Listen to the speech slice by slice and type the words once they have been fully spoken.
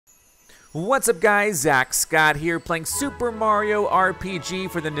What's up guys, Zack Scott here playing Super Mario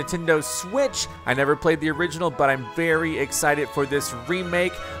RPG for the Nintendo Switch. I never played the original, but I'm very excited for this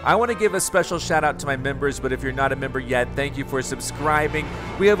remake. I want to give a special shout out to my members, but if you're not a member yet, thank you for subscribing.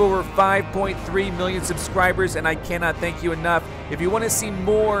 We have over 5.3 million subscribers and I cannot thank you enough. If you want to see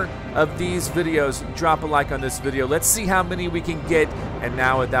more of these videos, drop a like on this video. Let's see how many we can get. And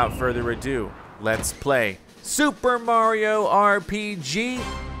now without further ado, let's play Super Mario RPG.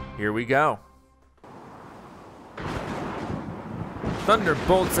 Here we go.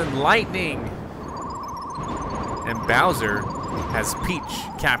 Thunderbolts and lightning. And Bowser has Peach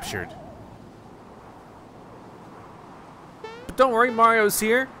captured. But don't worry, Mario's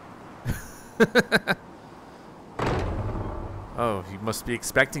here. Oh, you must be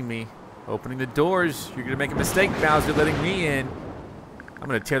expecting me. Opening the doors. You're gonna make a mistake, Bowser, letting me in. I'm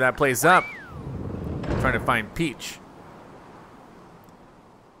gonna tear that place up. I'm trying to find Peach.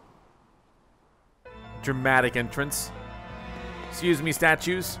 Dramatic entrance. Excuse me,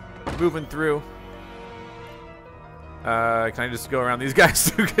 statues. Moving through. Can I just go around these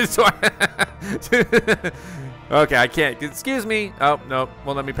guys too? Okay, I can't. Excuse me. Oh, no.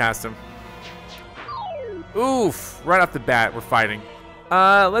 Won't let me pass them. Oof. Right off the bat, we're fighting.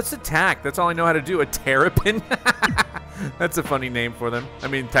 Let's attack. That's all I know how to do. A terrapin? That's a funny name for them. I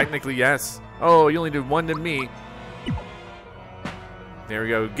mean, technically, yes. Oh, you only did one to me. There we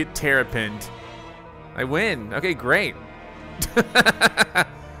go. Get terrapined. I win. Okay, great.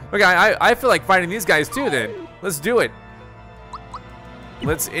 Okay, I feel like fighting these guys too then. Let's do it.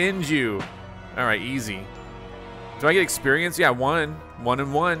 Let's end you. All right, easy. Do I get experience? Yeah, one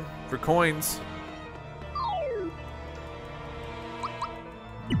and one for coins.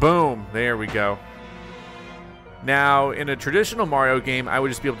 Boom, there we go. Now, in a traditional Mario game, I would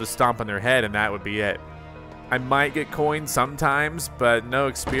just be able to stomp on their head and that would be it. I might get coins sometimes, but no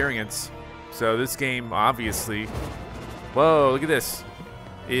experience. So this game, obviously, whoa, look at this,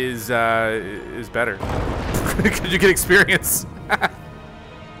 is better. Because you get experience.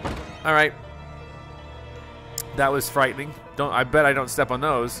 All right, that was frightening. I bet I don't step on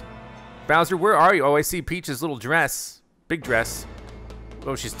those. Bowser, where are you? Oh, I see Peach's little dress, big dress.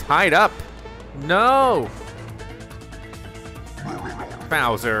 Oh, she's tied up. No,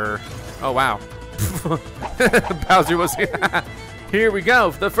 Bowser. Oh wow, Bowser was here. Here we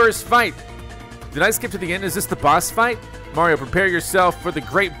go, the first fight. Did I skip to the end? Is this the boss fight? Mario, prepare yourself for the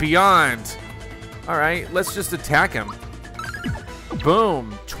great beyond. All right, let's just attack him.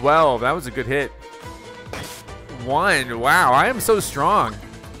 Boom, 12, that was a good hit. 1, wow, I am so strong.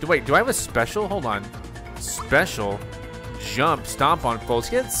 Wait, do I have a special? Hold on. Special, jump, stomp on foes.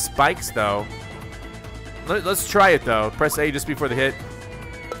 He had spikes though. Let's try it though. Press A just before the hit.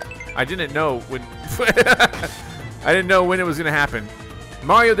 I didn't know when, I didn't know when it was gonna happen.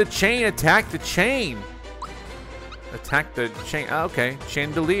 Mario, the chain, attack the chain. Attack the chain, oh, okay.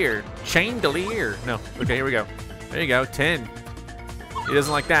 Chandelier, chandelier. No, okay, here we go. There you go, 10. He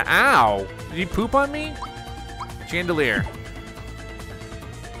doesn't like that. Ow, did he poop on me? Chandelier.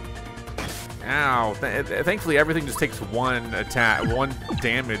 Ow, thankfully everything just takes one attack, one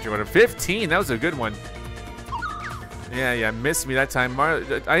damage or whatever. 15, that was a good one. Yeah, missed me that time.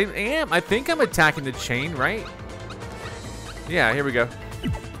 Mario, I think I'm attacking the chain, right? Yeah, here we go.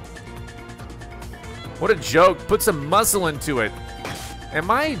 What a joke. Put some muscle into it. Am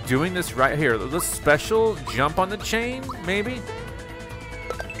I doing this right here? Let's special jump on the chain, maybe?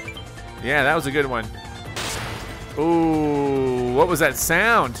 Yeah, that was a good one. Ooh, what was that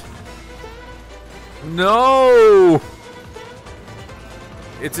sound? No!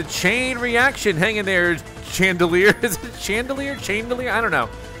 It's a chain reaction. Hang in there, chandelier. Is it chandelier? Chandelier? I don't know.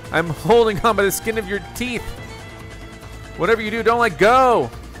 I'm holding on by the skin of your teeth. Whatever you do, don't let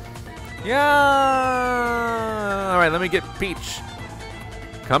go. Yeah. All right, let me get Peach.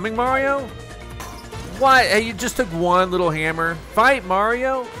 Coming, Mario? What? Hey, you just took one little hammer. Fight,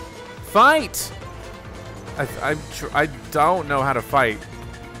 Mario. Fight. I don't know how to fight.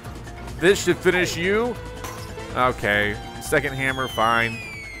 This should finish you. Okay. Second hammer, fine.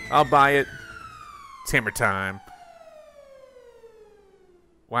 I'll buy it. It's hammer time.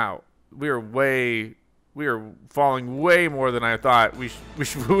 Wow. We are falling way more than I thought we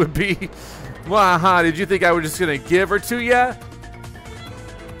would be. Waha, did you think I was just gonna give her to ya?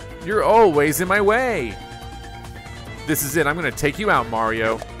 You're always in my way. This is it, I'm gonna take you out,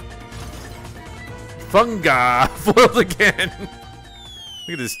 Mario. Funga, foiled again.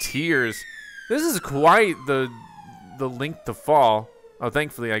 Look at his tears. This is quite the length to fall. Oh,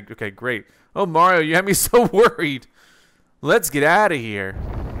 thankfully, okay, great. Oh, Mario, you had me so worried. Let's get out of here.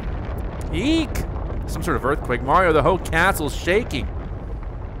 Eek. Some sort of earthquake. Mario, the whole castle's shaking.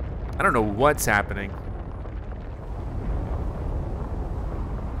 I don't know what's happening.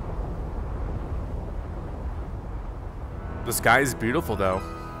 The sky is beautiful, though.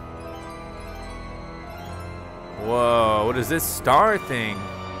 Whoa, what is this star thing?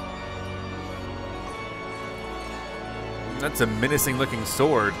 That's a menacing looking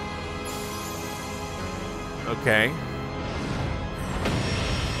sword. Okay.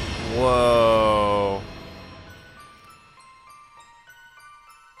 Whoa.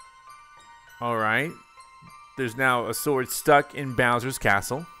 All right. There's now a sword stuck in Bowser's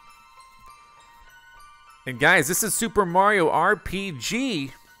castle. And guys, this is Super Mario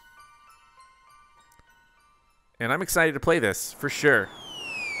RPG. And I'm excited to play this, for sure.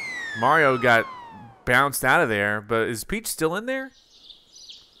 Mario got bounced out of there, but is Peach still in there?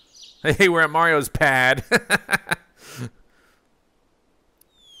 Hey, we're at Mario's pad.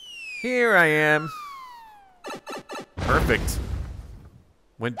 Here I am. Perfect.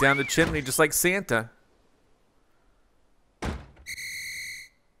 Went down the chimney just like Santa.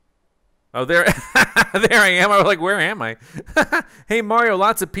 Oh, there, there I am. I was like, where am I? Hey, Mario,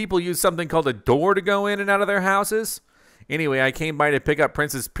 lots of people use something called a door to go in and out of their houses. Anyway, I came by to pick up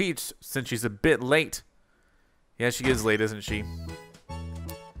Princess Peach since she's a bit late. Yeah, she is late, isn't she?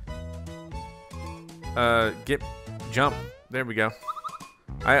 Jump. There we go.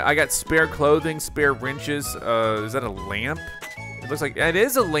 I got spare clothing, spare wrenches. Is that a lamp? It looks like it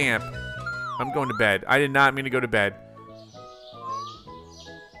is a lamp. I'm going to bed. I did not mean to go to bed.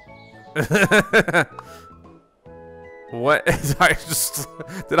 What?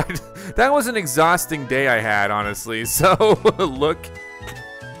 That was an exhausting day I had, honestly. So, look.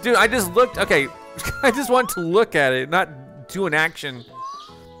 Dude, I just looked. Okay, I just want to look at it, not do an action.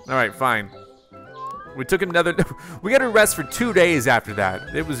 All right, fine. We took another. We got to rest for 2 days after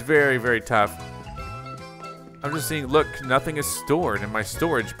that. It was very, very tough. I'm just seeing. Look, nothing is stored in my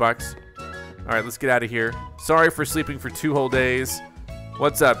storage box. All right, let's get out of here. Sorry for sleeping for 2 whole days.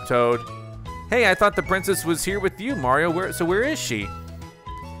 What's up, Toad? Hey, I thought the princess was here with you, Mario. Where is she?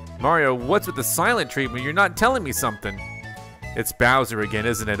 Mario, what's with the silent treatment? You're not telling me something. It's Bowser again,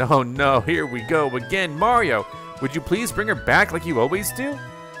 isn't it? Oh no, here we go again. Mario, would you please bring her back like you always do?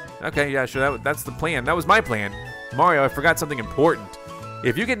 Okay, yeah, sure, that's the plan. That was my plan. Mario, I forgot something important.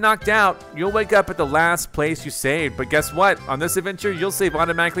 If you get knocked out, you'll wake up at the last place you saved. But guess what? On this adventure, you'll save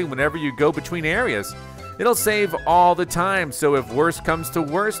automatically whenever you go between areas. It'll save all the time, so if worst comes to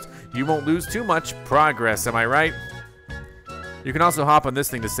worst, you won't lose too much progress, am I right? You can also hop on this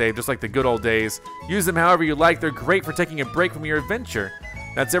thing to save, just like the good old days. Use them however you like. They're great for taking a break from your adventure.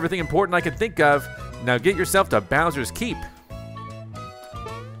 That's everything important I can think of. Now get yourself to Bowser's Keep.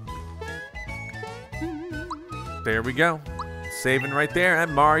 There we go. Saving right there at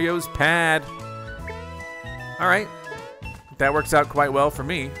Mario's pad. All right. That works out quite well for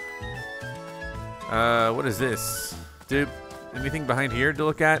me. What is this? Dude, anything behind here to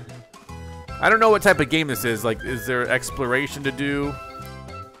look at? I don't know what type of game this is. Like, is there exploration to do?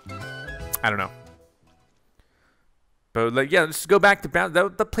 I don't know. But, like, yeah, let's go back to Bowser.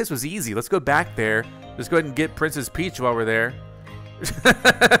 That place was easy. Let's go back there. Just go ahead and get Princess Peach while we're there.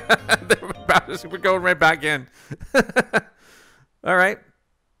 We're going right back in. All right.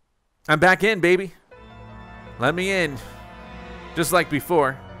 I'm back in, baby. Let me in. Just like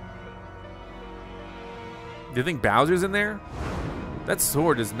before. Do you think Bowser's in there? That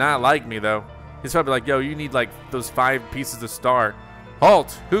sword does not like me, though. He's probably like, yo, you need, like, those 5 pieces of star.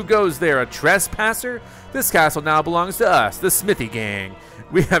 Halt! Who goes there? A trespasser? This castle now belongs to us, the Smithy Gang.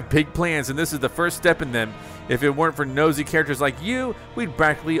 We have big plans, and this is the first step in them. If it weren't for nosy characters like you, we'd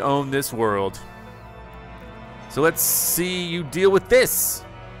practically own this world. So let's see you deal with this.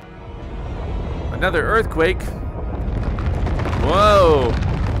 Another earthquake. Whoa!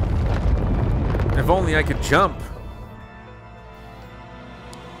 If only I could jump.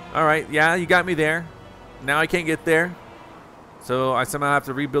 All right, yeah, you got me there. Now I can't get there. So I somehow have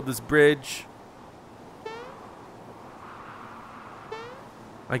to rebuild this bridge.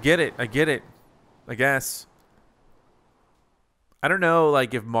 I get it, I guess. I don't know,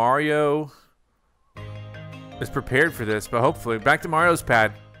 like, if Mario is prepared for this, but hopefully. Back to Mario's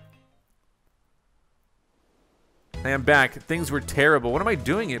pad. I am back. Things were terrible. What am I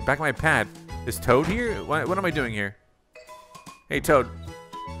doing it? Back at my pad. Is Toad here? What am I doing here? Hey, Toad.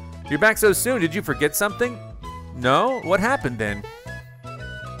 You're back so soon. Did you forget something? No? What happened then?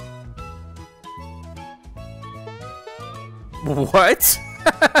 What?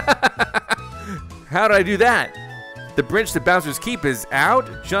 How did I do that? The bridge to Bowser's Keep is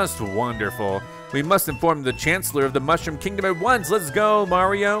out? Just wonderful. We must inform the Chancellor of the Mushroom Kingdom at once. Let's go,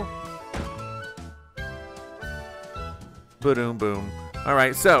 Mario. Boom, boom. All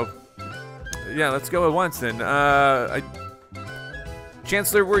right, so Yeah, let's go at once then.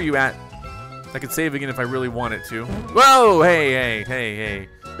 Chancellor, where are you at? I could save again if I really wanted to. Whoa, hey.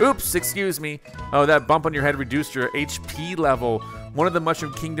 Oops, excuse me. Oh, that bump on your head reduced your HP level. One of the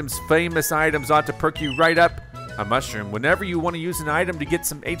Mushroom Kingdom's famous items ought to perk you right up. A mushroom. Whenever you want to use an item to get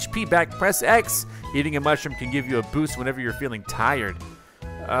some HP back, press X. Eating a mushroom can give you a boost whenever you're feeling tired.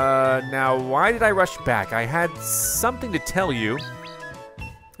 Now, why did I rush back? I had something to tell you.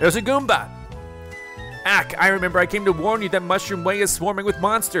 There's a Goomba. Ack, I remember I came to warn you that Mushroom Way is swarming with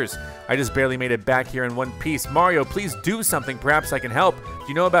monsters. I just barely made it back here in one piece. Mario, please do something. Perhaps I can help. Do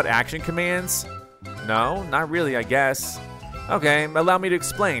you know about action commands? No, not really, I guess. Okay, allow me to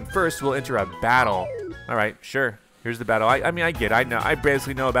explain. First, we'll enter a battle. All right, sure. Here's the battle. I mean, I get it. I know. I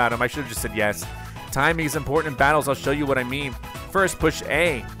basically know about them. I should have just said yes. Timing is important in battles. I'll show you what I mean. First, push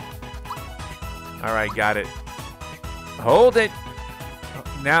A. All right, got it. Hold it.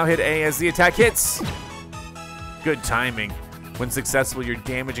 Now hit A as the attack hits. Good timing. When successful, your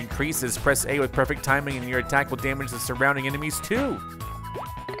damage increases. Press A with perfect timing and your attack will damage the surrounding enemies too.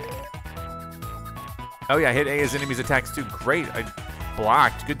 Oh yeah, hit A as enemies attacks too. Great, I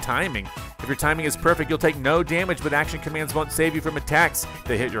blocked. Good timing. If your timing is perfect, you'll take no damage, but action commands won't save you from attacks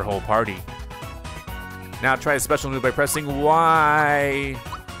that hit your whole party. Now try a special move by pressing Y.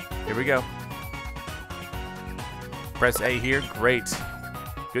 Here we go. Press A here, great.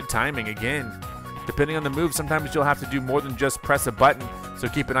 Good timing again. Depending on the move, sometimes you'll have to do more than just press a button, so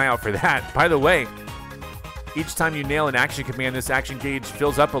keep an eye out for that. By the way, each time you nail an action command, this action gauge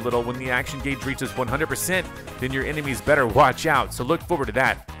fills up a little. When the action gauge reaches 100%, then your enemies better watch out, so look forward to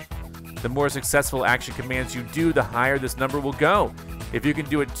that. The more successful action commands you do, the higher this number will go. If you can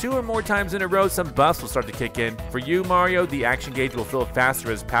do it 2 or more times in a row, some buffs will start to kick in. For you, Mario, the action gauge will fill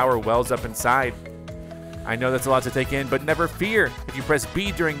faster as power wells up inside. I know that's a lot to take in, but never fear. If you press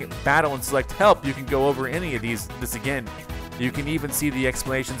B during battle and select help, you can go over any of this again. You can even see the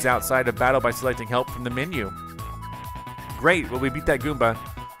explanations outside of battle by selecting help from the menu. Great, well, we beat that Goomba.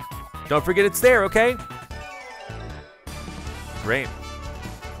 Don't forget it's there, okay? Great.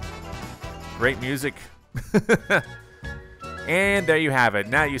 Great music. And there you have it.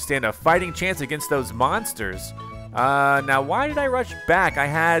 Now you stand a fighting chance against those monsters. Now why did I rush back? I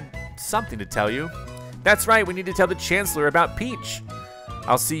had something to tell you. That's right, we need to tell the Chancellor about Peach.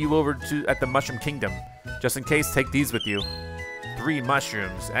 I'll see you over at the Mushroom Kingdom. Just in case, take these with you. 3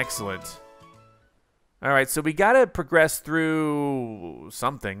 mushrooms, excellent. All right, so we gotta progress through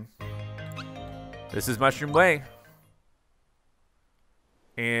something. This is Mushroom Way.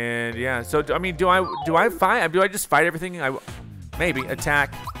 And yeah, so I mean, do I fight? Do I just fight everything? Maybe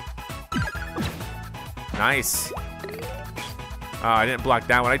attack. Nice. Oh, I didn't block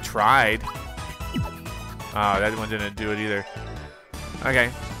that one. I tried. Oh, that one didn't do it either. Okay,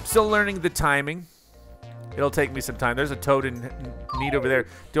 still learning the timing. It'll take me some time. There's a toad in need over there.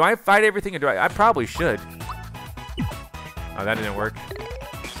 Do I fight everything or do I probably should. Oh, that didn't work.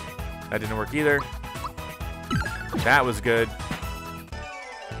 That didn't work either. That was good.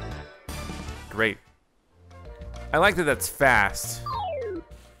 Great. I like that that's fast.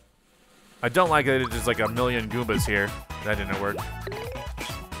 I don't like that it's just like a million Goombas here. That didn't work.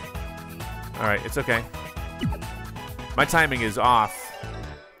 All right, it's okay. My timing is off.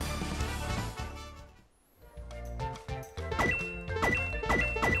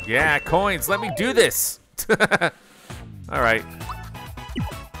 Yeah, coins, let me do this. All right.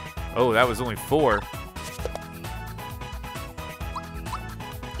 Oh, that was only 4.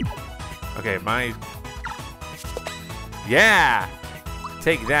 Okay, yeah,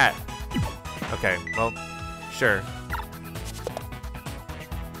 take that. Okay, well, sure.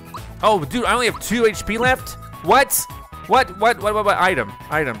 Oh, dude, I only have 2 HP left? What? What? Item.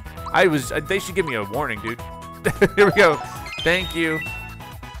 They should give me a warning, dude. Here we go. Thank you.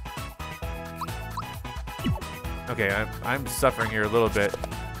 Okay, I'm suffering here a little bit.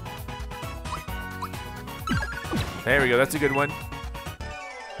 There we go, that's a good one.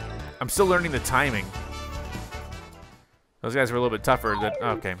 I'm still learning the timing. Those guys were a little bit tougher.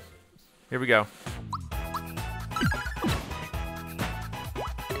 Okay, here we go.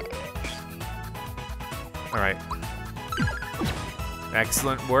 All right.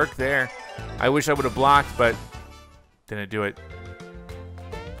 Excellent work there. I wish I would have blocked, but didn't do it.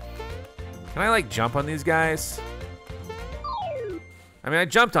 Can I like jump on these guys? I mean, I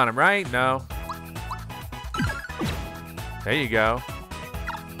jumped on him, right? No. There you go.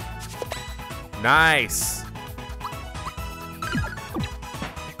 Nice.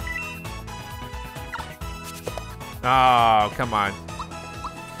 Oh, come on.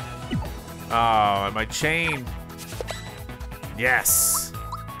 Oh, and my chain. Yes.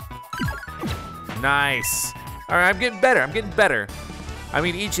 Nice. All right, I'm getting better. I'm getting better. I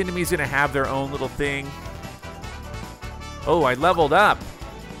mean, each enemy's gonna have their own little thing. Oh, I leveled up.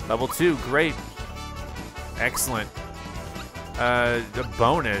 Level 2, great. Excellent. A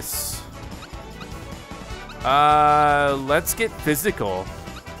bonus. Let's get physical.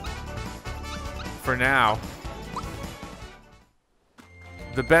 For now.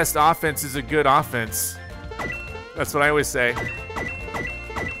 The best offense is a good offense. That's what I always say.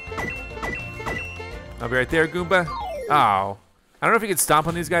 I'll be right there, Goomba. Oh. I don't know if you can stomp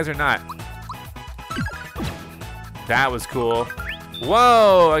on these guys or not. That was cool.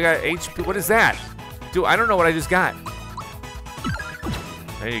 Whoa, I got HP. What is that? Dude, I don't know what I just got.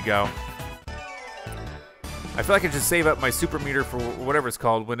 There you go. I feel like I should save up my super meter for whatever it's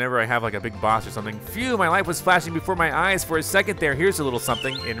called whenever I have like a big boss or something. Phew, my life was flashing before my eyes for a second there. Here's a little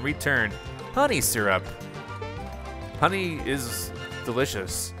something in return. Honey syrup. Honey is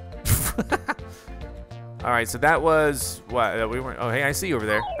delicious. All right, so that was what we weren't. Oh, hey, I see you over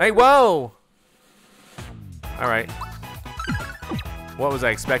there. Hey, whoa! All right. What was I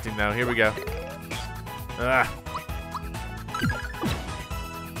expecting though? Here we go. Ugh.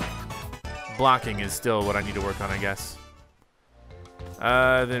 Blocking is still what I need to work on, I guess.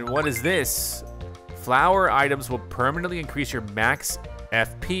 Then what is this? Flower items will permanently increase your max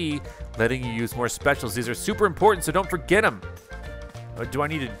FP, letting you use more specials. These are super important, so don't forget them. Do I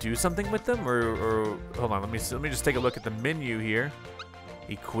need to do something with them, or hold on? Let me just take a look at the menu here.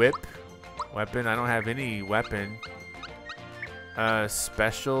 Equip, weapon. I don't have any weapon.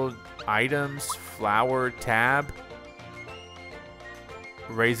 Special items, flower tab.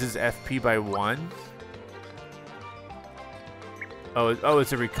 Raises FP by 1. Oh,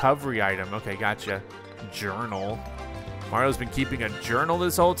 it's a recovery item. Okay, gotcha. Journal. Mario's been keeping a journal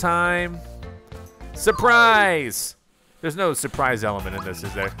this whole time. Surprise! There's no surprise element in this,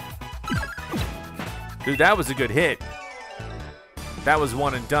 is there? Dude, that was a good hit. That was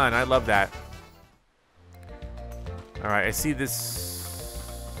one and done. I love that. All right, I see this.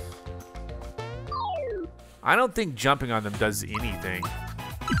 I don't think jumping on them does anything.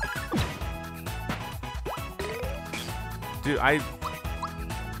 Dude,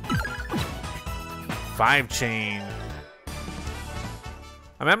 5 chain.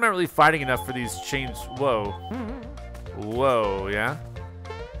 I mean, I'm not really fighting enough for these chains. Whoa. Whoa, yeah?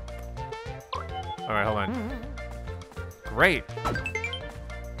 All right, hold on. Great.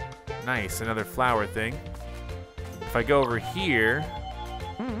 Nice, another flower thing. If I go over here.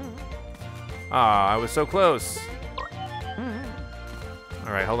 Ah, I was so close.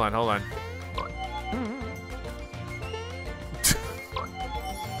 All right, hold on.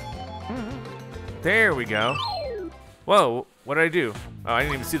 There we go. Whoa, what did I do? Oh, I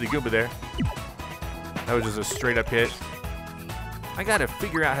didn't even see the Goomba there. That was just a straight up hit. I gotta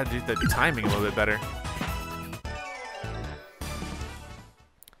figure out how to do the timing a little bit better.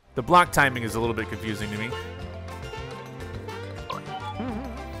 The block timing is a little bit confusing to me.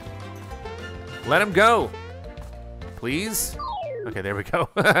 Let him go. Please? Okay, there we go.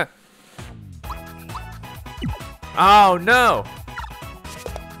 Oh, no.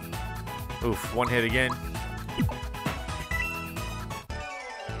 Oof, one hit again.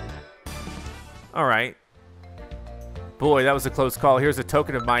 All right. Boy, that was a close call. Here's a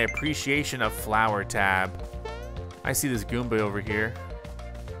token of my appreciation of flower tab. I see this Goomba over here.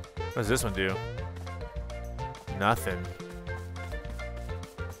 What does this one do? Nothing.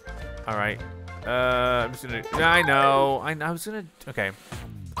 All right. I'm just gonna. I know. I was gonna. Okay.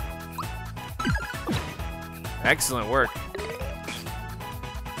 Excellent work.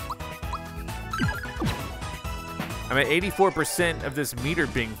 I'm at 84% of this meter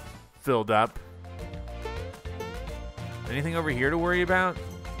being filled up. Anything over here to worry about?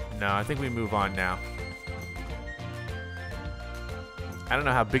 No, I think we move on now. I don't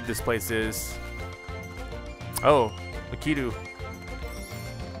know how big this place is. Oh, Lakitu.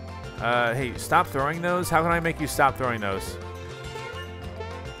 Hey, stop throwing those? How can I make you stop throwing those?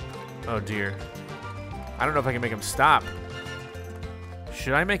 Oh dear. I don't know if I can make him stop.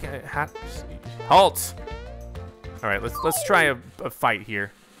 Should I make a halt? All right, let's try a fight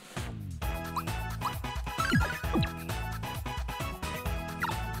here.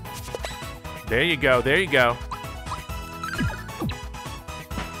 There you go. There you go.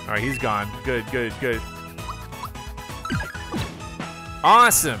 All right, he's gone. Good, good, good.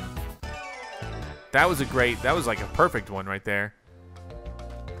 Awesome. That was like a perfect one right there.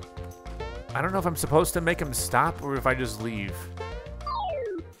 I don't know if I'm supposed to make him stop or if I just leave.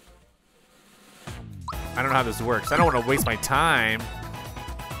 I don't know how this works. I don't want to waste my time.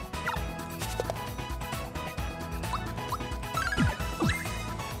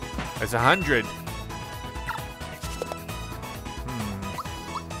 That's 100.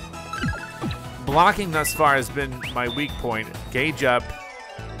 Blocking thus far has been my weak point. Gauge up.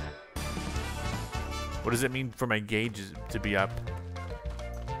 What does it mean for my gauge to be up?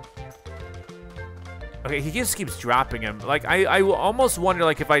 Okay, he just keeps dropping him. Like, I almost wonder,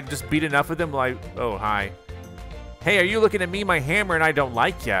 like, if I just beat enough of him, like, oh, hi. Hey, are you looking at me, my hammer, and I don't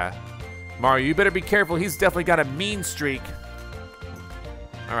like ya? Mario, you better be careful. He's definitely got a mean streak.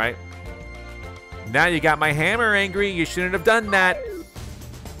 All right. Now you got my hammer angry. You shouldn't have done that.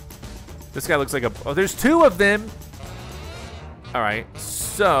 This guy looks like a... Oh, there's two of them. All right,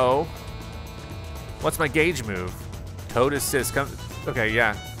 so... What's my gauge move? Toad assist. Okay,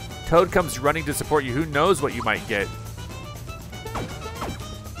 yeah. Toad comes running to support you. Who knows what you might get?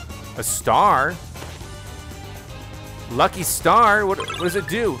 A star? Lucky star? What does it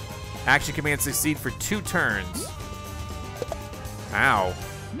do? Action command succeed for 2 turns. Ow.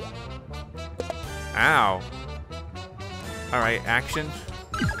 Ow. All right, action.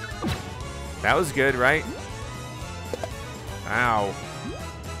 That was good, right? Ow.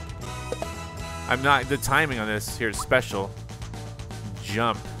 I'm not, the timing on this here is special.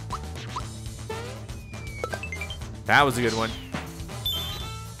 Jump. That was a good one.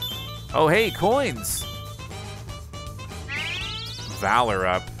 Oh, hey, coins. Valor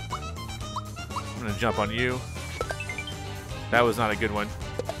up. I'm gonna jump on you. That was not a good one.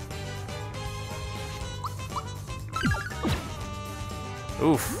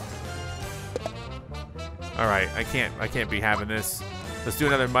 Oof. All right, I can't be having this. Let's do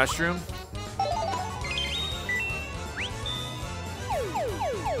another mushroom.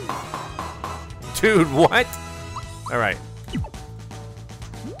 Dude, what? All right.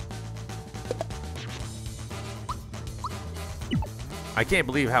 I can't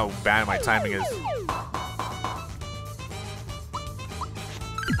believe how bad my timing is.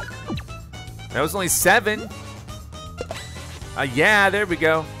 That was only 7. Yeah, there we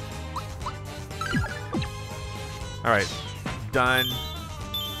go. All right, done.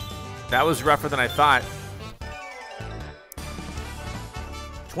 That was rougher than I thought.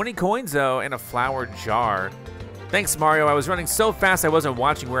 20 coins, though, and a flower jar. Thanks, Mario. I was running so fast I wasn't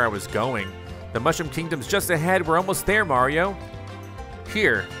watching where I was going. The Mushroom Kingdom's just ahead. We're almost there, Mario.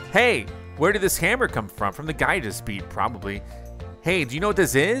 Here. Hey, where did this hammer come from? From the guy I just beat, probably. Hey, do you know what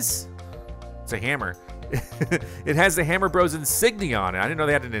this is? It's a hammer. It has the Hammer Bros insignia on it. I didn't know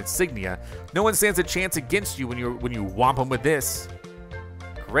they had an insignia. No one stands a chance against you when you whomp them with this.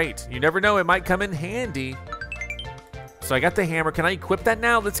 Great. You never know, it might come in handy. So I got the hammer. Can I equip that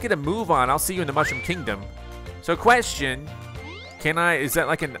now? Let's get a move on. I'll see you in the Mushroom Kingdom. So question, can I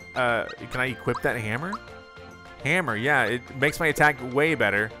equip that hammer? Hammer, yeah, it makes my attack way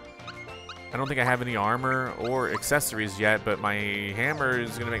better. I don't think I have any armor or accessories yet, but my hammer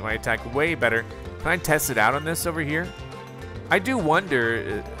is gonna make my attack way better. Can I test it out on this over here? I do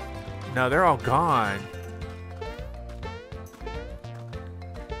wonder, no, they're all gone.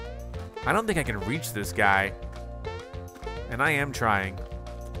 I don't think I can reach this guy. And I am trying.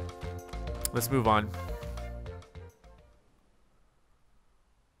 Let's move on.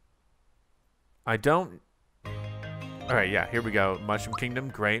 I don't... All right, yeah, here we go. Mushroom Kingdom,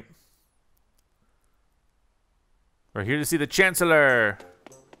 great. We're here to see the Chancellor.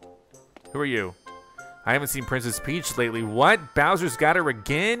 Who are you? I haven't seen Princess Peach lately. What? Bowser's got her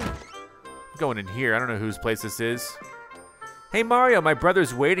again? I'm going in here. I don't know whose place this is. Hey, Mario, my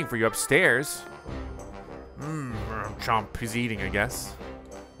brother's waiting for you upstairs. Chomp. He's eating, I guess.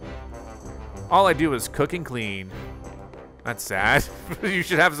 All I do is cook and clean. That's sad. You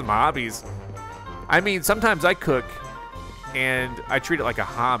should have some hobbies. I mean, sometimes I cook and I treat it like a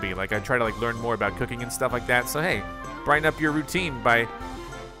hobby. Like I try to learn more about cooking and stuff like that. So hey, brighten up your routine by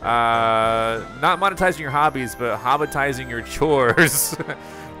not monetizing your hobbies, but hobbitizing your chores.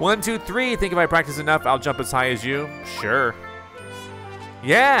 1, 2, 3. Think if I practice enough, I'll jump as high as you. Sure.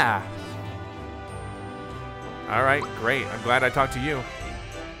 Yeah. All right, great. I'm glad I talked to you.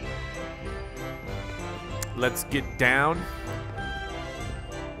 Let's get down.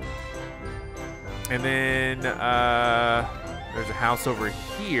 And then there's a house over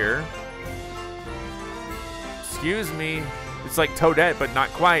here. Excuse me. It's like Toadette, but not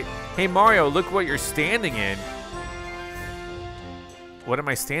quite. Hey, Mario, look what you're standing in. What am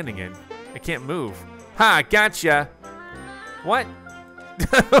I standing in? I can't move. Ha, gotcha. What?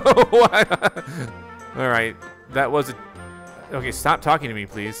 What? All right, that was a... Okay, stop talking to me,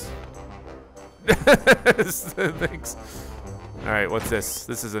 please. Thanks. All right, what's this?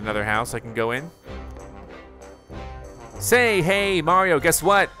 This is another house I can go in. Say, hey, Mario, guess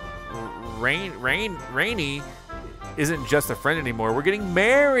what? Rainy isn't just a friend anymore. We're getting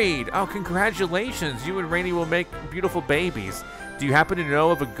married. Oh, congratulations. You and Rainy will make beautiful babies. Do you happen to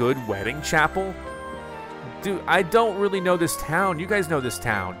know of a good wedding chapel? Dude, I don't really know this town. You guys know this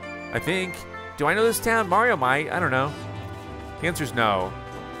town, I think. Do I know this town? Mario might. I don't know. The answer's no.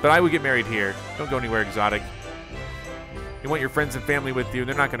 But I would get married here. Don't go anywhere exotic. You want your friends and family with you.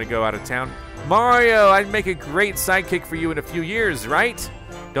 They're not going to go out of town. Mario, I'd make a great sidekick for you in a few years, right?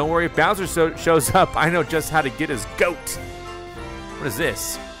 Don't worry if Bowser shows up. I know just how to get his goat. What is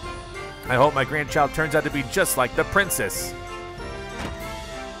this? I hope my grandchild turns out to be just like the princess.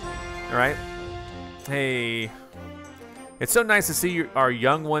 All right. Hey. It's so nice to see our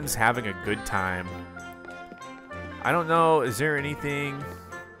young ones having a good time. I don't know. Is there anything?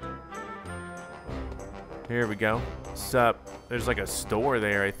 Here we go. Sup? There's like a store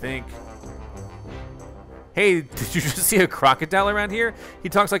there, I think. Hey, did you just see a crocodile around here? He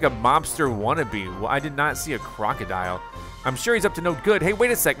talks like a mobster wannabe. Well, I did not see a crocodile. I'm sure he's up to no good. Hey,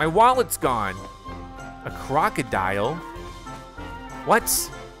 wait a sec. My wallet's gone. A crocodile? What?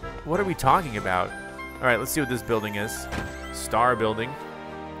 What are we talking about? All right, let's see what this building is. Star building.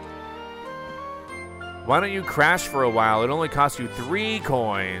 Why don't you crash for a while? It only costs you 3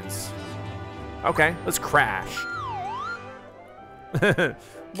 coins. Okay, let's crash.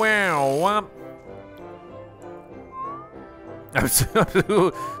 Wow.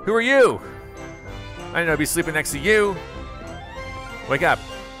 Who are you? I didn't know I'd be sleeping next to you. Wake up.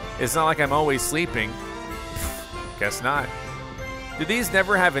 It's not like I'm always sleeping. Guess not. Do these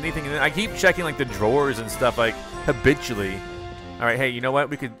never have anything in it? I keep checking like the drawers and stuff like habitually. All right, hey, you know what?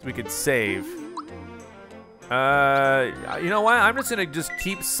 We could save. You know what? I'm just gonna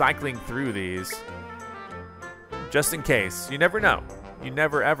keep cycling through these. Just in case. You never know. You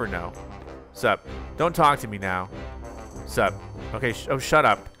never ever know. Sup? Don't talk to me now. Sup? Okay, oh, shut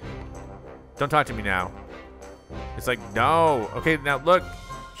up. Don't talk to me now. It's like, no. Okay, now look.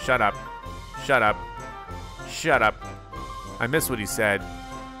 Shut up. Shut up. Shut up. I missed what he said.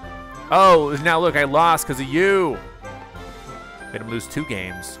 Oh, now look, I lost because of you. Made him lose 2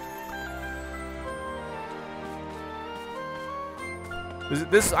 games. Is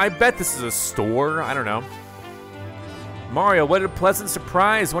it this? I bet this is a store. I don't know. Mario, what a pleasant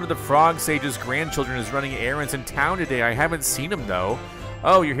surprise. One of the Frog Sage's grandchildren is running errands in town today. I haven't seen him, though.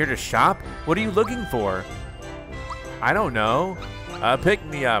 Oh, you're here to shop? What are you looking for? I don't know. Pick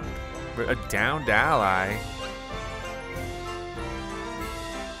me up. A downed ally.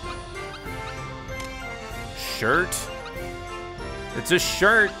 Shirt? It's a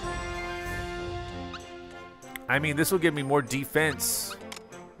shirt. I mean, this will give me more defense.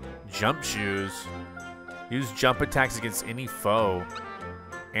 Jump shoes. Use jump attacks against any foe.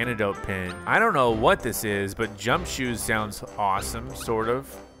 Antidote pin. I don't know what this is, but jump shoes sounds awesome, sort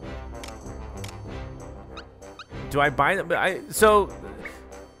of. Do I buy them? So,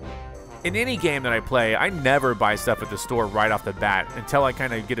 in any game that I play, I never buy stuff at the store right off the bat until I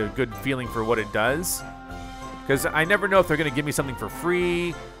kind of get a good feeling for what it does. Because I never know if they're going to give me something for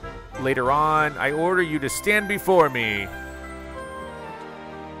free later on. I order you to stand before me.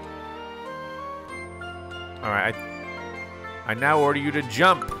 All right, I now order you to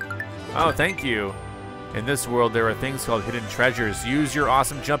jump. Oh, thank you. In this world, there are things called hidden treasures. Use your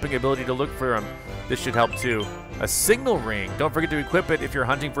awesome jumping ability to look for them. This should help too. A signal ring. Don't forget to equip it if you're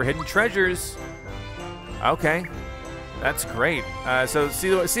hunting for hidden treasures. Okay, that's great. So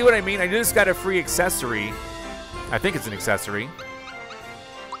see what I mean? I just got a free accessory. I think it's an accessory.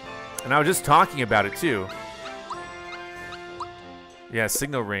 And I was just talking about it too. Yeah,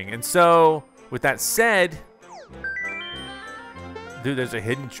 signal ring. And so, with that said, dude, there's a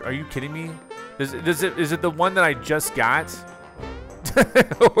hidden. Are you kidding me? Is it the one that I just got,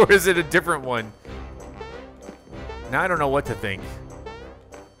 or is it a different one? Now I don't know what to think.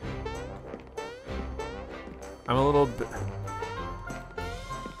 I'm a little bit.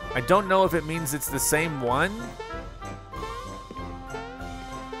 I don't know if it means it's the same one.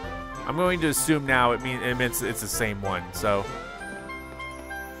 I'm going to assume now it means it's the same one. So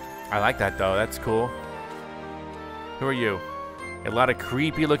I like that though. That's cool. Who are you? A lot of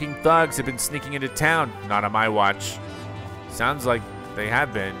creepy looking thugs have been sneaking into town. Not on my watch. Sounds like they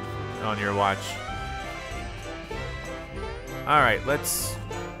have been on your watch. Alright, let's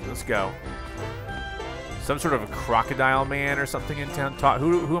go. Some sort of a crocodile man or something in town.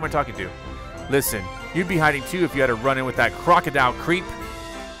 Who am I talking to? Listen, you'd be hiding too if you had to run in with that crocodile creep.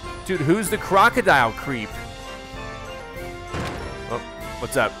 Dude, who's the crocodile creep? Oh,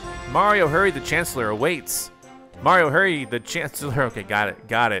 what's up? Mario, hurry, the Chancellor awaits. Mario, hurry, the Chancellor. Okay,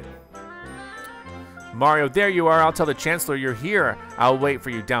 got it. Mario, there you are. I'll tell the Chancellor you're here. I'll wait for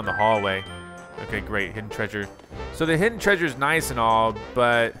you down the hallway. Okay, great. Hidden treasure. So the hidden treasure is nice and all,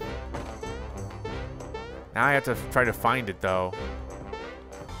 but Now I have to try to find it, though.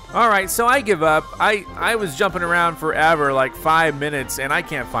 All right, so I give up. I was jumping around forever, like 5 minutes, and I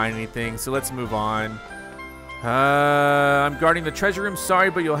can't find anything, so let's move on. I'm guarding the treasure room.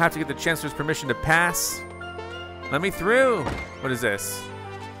 Sorry, but you'll have to get the Chancellor's permission to pass. Let me through. What is this?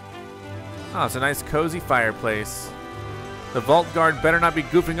 Oh, it's a nice cozy fireplace. The vault guard better not be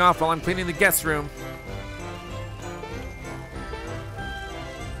goofing off while I'm cleaning the guest room.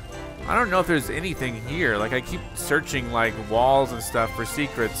 I don't know if there's anything here. Like, I keep searching, like, walls and stuff for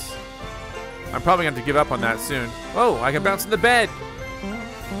secrets. I'm probably going to have to give up on that soon. Oh, I can bounce in the bed.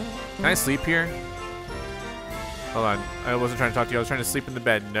 Can I sleep here? Hold on. I wasn't trying to talk to you. I was trying to sleep in the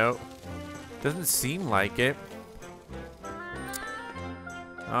bed. No. Doesn't seem like it.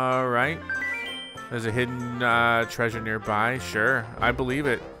 All right. There's a hidden treasure nearby. Sure. I believe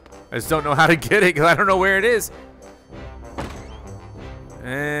it. I just don't know how to get it because I don't know where it is.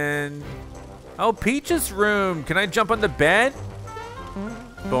 And oh, Peach's room. Can I jump on the bed?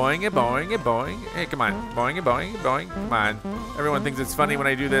 Boing it, boing it, boing. Hey, come on. Boing it, boing it, boing. Come on. Everyone thinks it's funny when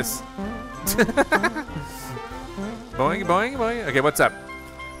I do this. Boing it, boing it, boing. Okay, what's up?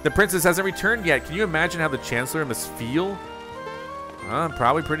 The princess hasn't returned yet. Can you imagine how the Chancellor must feel?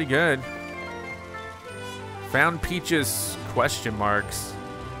 Probably pretty good. Found Peach's question marks.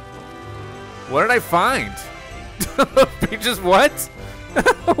 What did I find? Peach's what?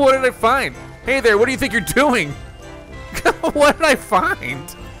 What did I find? Hey there, what do you think you're doing? What did I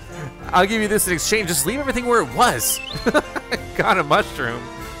find? I'll give you this in exchange. Just leave everything where it was. Got a mushroom.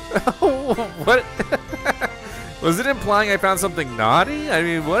 What? Was it implying I found something naughty? I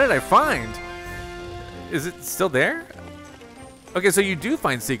mean, what did I find? Is it still there? Okay, so you do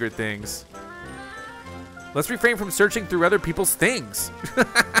find secret things. Let's refrain from searching through other people's things.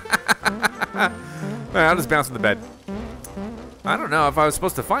 Alright, I'll just bounce in the bed. I don't know if I was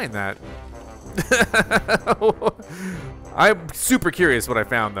supposed to find that. I'm super curious what I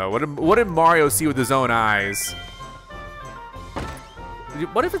found, though. What did Mario see with his own eyes?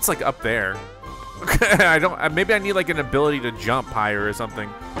 What if it's like up there? I don't. Maybe I need like an ability to jump higher or something.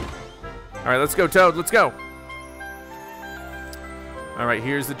 All right, let's go, Toad. Let's go. All right,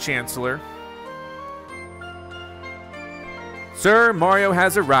 here's the Chancellor. Sir, Mario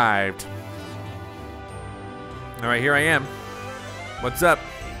has arrived. All right, here I am. What's up?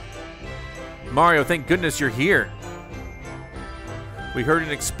 Mario, thank goodness you're here. We heard an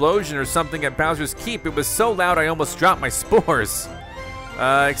explosion or something at Bowser's Keep. It was so loud I almost dropped my spores.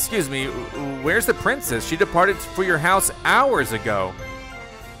 Excuse me, where's the princess? She departed for your house hours ago.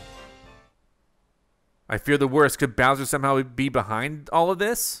 I fear the worst. Could Bowser somehow be behind all of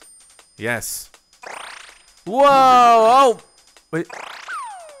this? Yes. Whoa! Oh! Wait.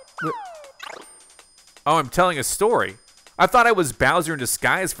 Oh, I'm telling a story. I thought I was Bowser in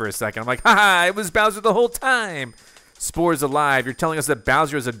disguise for a second. I'm like, haha, it was Bowser the whole time. Spores alive. You're telling us that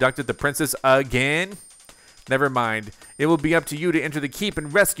Bowser has abducted the princess again? Never mind. It will be up to you to enter the keep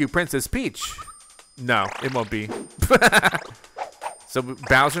and rescue Princess Peach. No, it won't be. So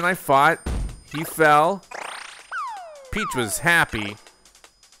Bowser and I fought. He fell. Peach was happy.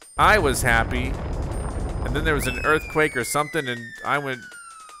 I was happy. And then there was an earthquake or something, and I went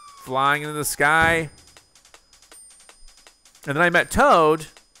flying into the sky. And then I met Toad.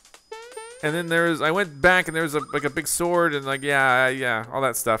 And then I went back, and there was like a big sword, and like, yeah, all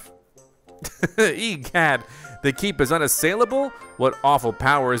that stuff. Egad, the keep is unassailable? What awful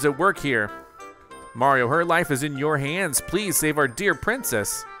power is at work here? Mario, her life is in your hands. Please save our dear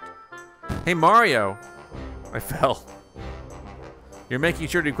princess. Hey, Mario. I fell. You're making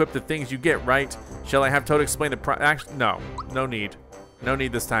sure to equip the things you get, right? Shall I have Toad explain the no need. No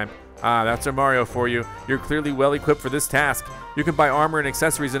need this time. Ah, that's our Mario for you. You're clearly well equipped for this task. You can buy armor and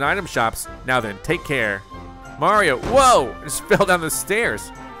accessories in item shops. Now then, take care. Mario, whoa! I just fell down the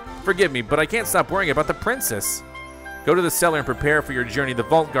stairs. Forgive me, but I can't stop worrying about the princess. Go to the cellar and prepare for your journey. The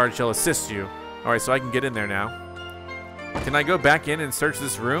vault guard shall assist you. All right, so I can get in there now. Can I go back in and search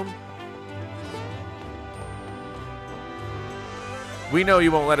this room? We know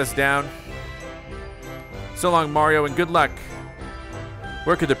you won't let us down. So long, Mario, and good luck.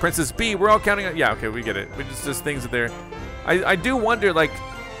 Where could the princess be? We're all counting on... Yeah, okay, we get it. We just things that there. I do wonder, like...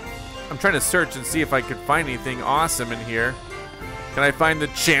 I'm trying to search and see if I could find anything awesome in here. Can I find the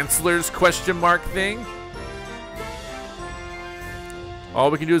Chancellor's question mark thing?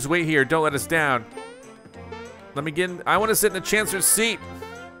 All we can do is wait here. Don't let us down. Let me get in. I want to sit in the Chancellor's seat.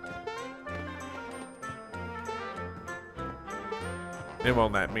 It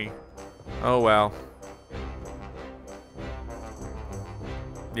won't let me. Oh, well.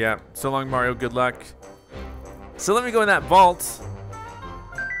 Yeah, so long, Mario. Good luck. So let me go in that vault.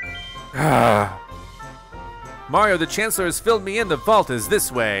 Mario, the Chancellor has filled me in. The vault is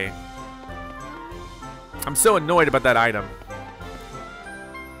this way. I'm so annoyed about that item.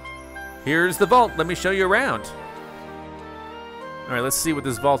 Here's the vault. Let me show you around. All right, let's see what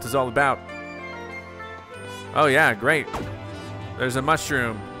this vault is all about. Oh yeah, great. There's a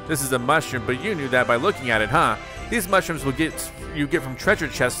mushroom. This is a mushroom, but you knew that by looking at it, huh? These mushrooms you get from treasure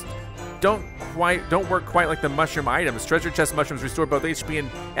chests don't work quite like the mushroom items. Treasure chest mushrooms restore both HP and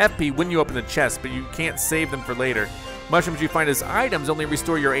FP when you open the chest, but you can't save them for later. Mushrooms you find as items only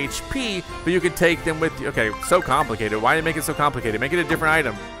restore your HP, but you can take them with you. Okay, so complicated. Why do you make it so complicated? Make it a different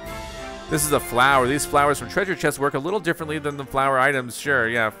item. This is a flower. These flowers from treasure chests work a little differently than the flower items. Sure,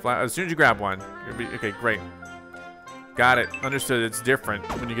 yeah. As soon as you grab one. Okay, great. Got it. Understood. It's different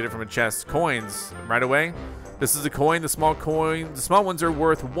when you get it from a chest. Coins. Right away. This is a coin. The small ones are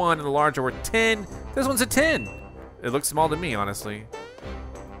worth 1 and the large are worth 10. This one's a 10. It looks small to me, honestly.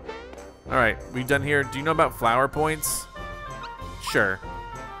 All right, we done here. Do you know about flower points? Sure.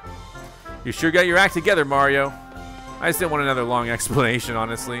 You sure got your act together, Mario. I just didn't want another long explanation,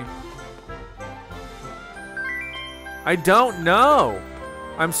 honestly. I don't know.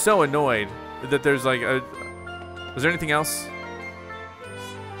 I'm so annoyed that there's like a... Was there anything else?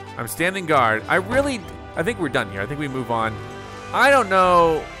 I'm standing guard. I think we're done here. I think we move on. I don't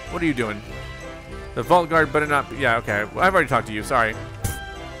know. What are you doing? The vault guard better not... Yeah, okay. I've already talked to you. Sorry.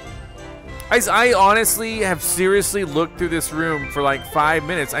 I honestly have seriously looked through this room for like 5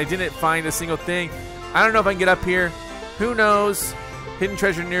 minutes. I didn't find a single thing. I don't know if I can get up here. Who knows? Hidden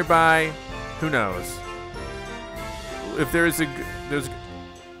treasure nearby. Who knows? If there's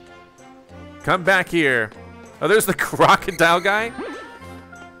come back here. Oh, there's the crocodile guy.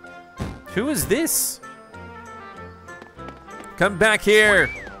 Who is this? Come back here.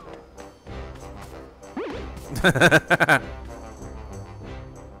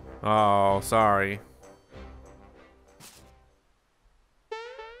 Oh, sorry.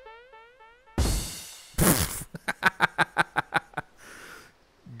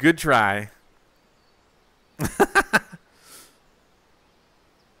 Good try.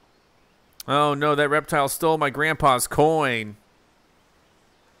 Oh no, that reptile stole my grandpa's coin.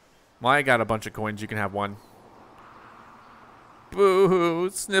 Well, I got a bunch of coins. You can have one. Boo-hoo,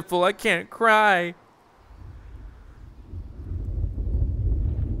 Sniffle, I can't cry.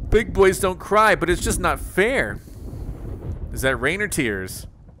 Big boys don't cry, but it's just not fair. Is that rain or tears?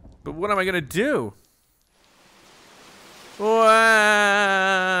 But what am I gonna do? Wah!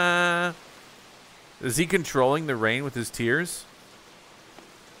 Is he controlling the rain with his tears?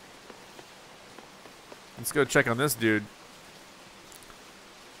 Let's go check on this dude.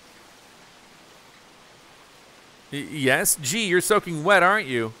 Yes? Gee, you're soaking wet, aren't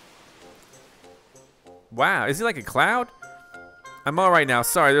you? Wow, is he like a cloud? I'm alright now,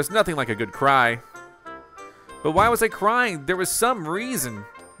 sorry, there's nothing like a good cry. But why was I crying? There was some reason.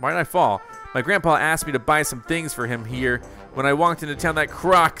 Why did I fall? My grandpa asked me to buy some things for him here. When I walked into town, that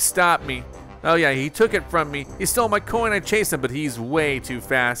croc stopped me. Oh yeah, he took it from me. He stole my coin, I chased him, but he's way too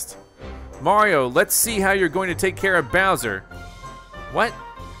fast. Mario, let's see how you're going to take care of Bowser. What?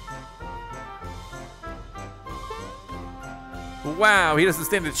 Wow, he doesn't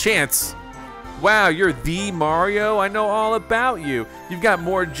stand a chance. Wow, you're the Mario? I know all about you. You've got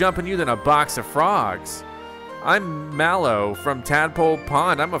more jump in you than a box of frogs. I'm Mallow from Tadpole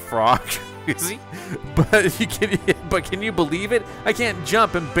Pond. I'm a frog. Is he? But can you believe it? I can't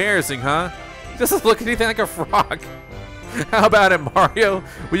jump. Embarrassing, huh? Doesn't look anything like a frog. How about it, Mario?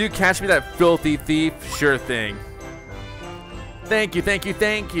 Will you catch me that filthy thief? Sure thing. Thank you, thank you,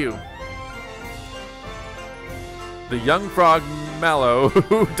 thank you. The young frog Mallow,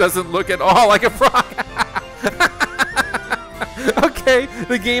 who doesn't look at all like a frog. Okay,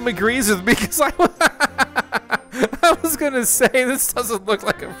 the game agrees with me because I was gonna say this doesn't look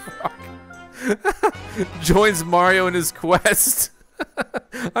like a frog. Joins Mario in his quest.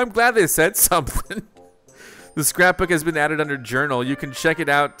 I'm glad they said something. The scrapbook has been added under journal. You can check it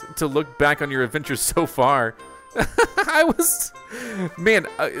out to look back on your adventures so far. Man,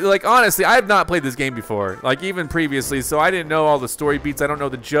 like honestly, I have not played this game before, like even previously, so I didn't know all the story beats. I don't know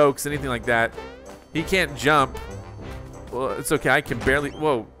the jokes, anything like that. He can't jump. Well, it's okay. I can barely.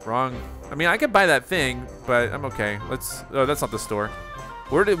 Whoa, wrong. I mean, I could buy that thing, but I'm okay. Let's. Oh, that's not the store.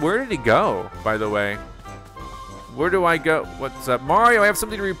 Where did he go? By the way, where do I go? What's up, Mario? I have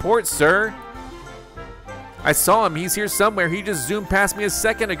something to report, sir. I saw him. He's here somewhere. He just zoomed past me a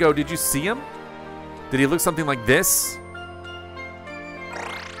second ago. Did you see him? Did he look something like this?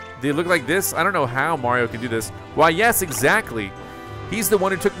 Did he look like this? I don't know how Mario can do this. Why, yes, exactly. He's the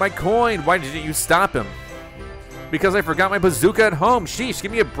one who took my coin. Why didn't you stop him? Because I forgot my bazooka at home. Sheesh,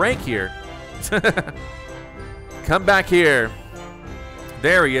 give me a break here. Come back here.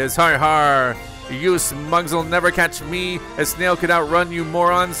 There he is. Har har. You smugs will never catch me. A snail could outrun you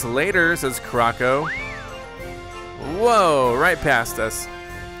morons later, says Croco. Whoa, right past us.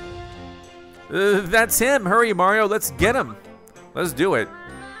 That's him. Hurry, Mario. Let's get him. Let's do it.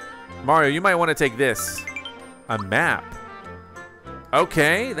 Mario, you might want to take this. A map.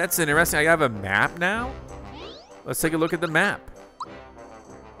 Okay, that's interesting. I have a map now? Let's take a look at the map.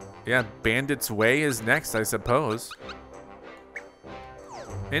 Yeah, Bandit's Way is next, I suppose.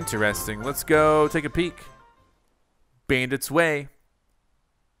 Interesting. Let's go take a peek. Bandit's Way.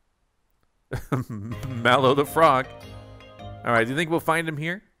 Mallow the Frog. All right, do you think we'll find him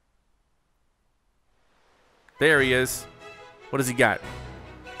here? There he is. What does he got?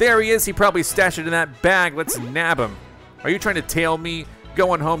 There he is. He probably stashed it in that bag. Let's nab him. Are you trying to tail me?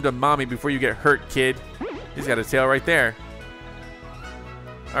 Going home to mommy before you get hurt, kid. He's got a tail right there.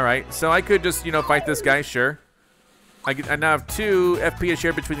 All right, so I could just, you know, fight this guy, sure. I now have 2 FP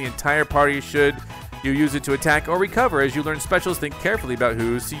shared between the entire party. Should you use it to attack or recover? As you learn specials, think carefully about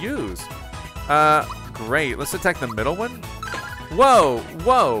who's to use. Great. Let's attack the middle one. Whoa,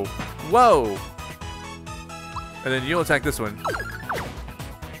 whoa, whoa. And then you'll attack this one.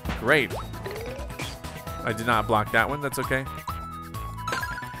 Great. I did not block that one. That's okay.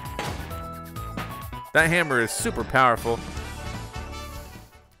 That hammer is super powerful.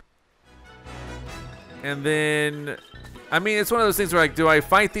 And then, I mean, it's one of those things where, like, do I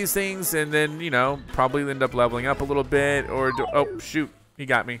fight these things and then, you know, probably end up leveling up a little bit, or do, oh, shoot, he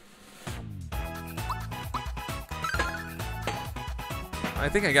got me. I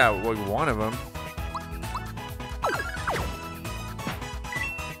think I got, like, one of them.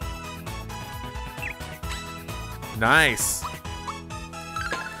 Nice.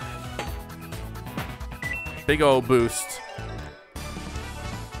 Big old boost.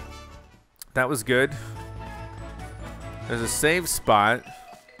 That was good. There's a save spot.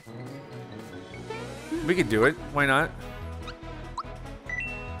 We could do it. Why not?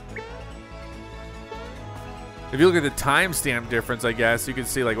 If you look at the timestamp difference, I guess, you can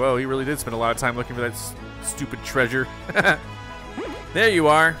see, like, whoa, he really did spend a lot of time looking for that stupid treasure. There you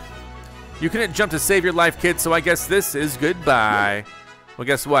are. You couldn't jump to save your life, kid, so I guess this is goodbye. Well,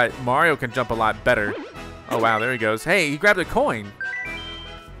 guess what? Mario can jump a lot better. Oh, wow, there he goes. Hey, he grabbed a coin.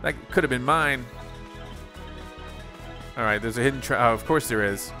 That could have been mine. All right, there's a hidden oh, of course there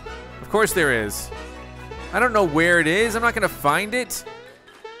is. Of course there is. I don't know where it is. I'm not going to find it.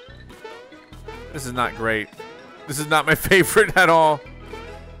 This is not great. This is not my favorite at all.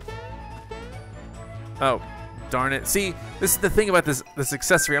 Oh, darn it. See, this is the thing about this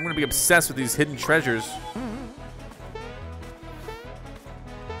accessory. I'm going to be obsessed with these hidden treasures.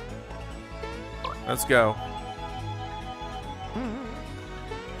 Let's go.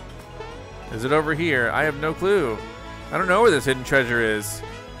 Is it over here? I have no clue. I don't know where this hidden treasure is.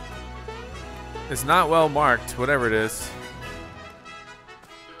 It's not well marked, whatever it is.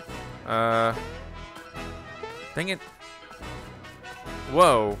 Dang it.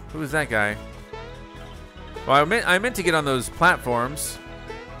 Whoa, who is that guy? Well, I meant to get on those platforms.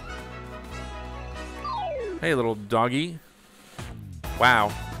 Hey, little doggy.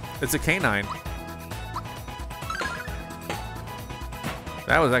 Wow, it's a canine.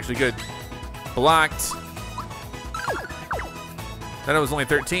 That was actually good. Blocked. Then it was only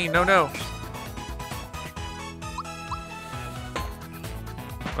 13. No, no.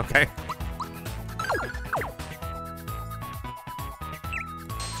 Okay.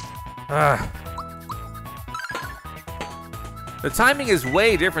 The timing is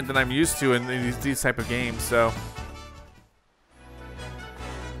way different than I'm used to in these type of games, so.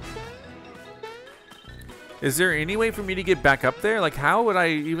 Is there any way for me to get back up there? Like, how would I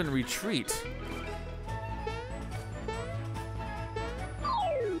even retreat?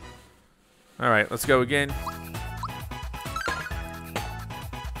 All right, let's go again.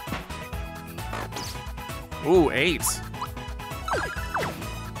 Ooh, 8.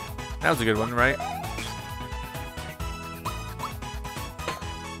 That was a good one, right?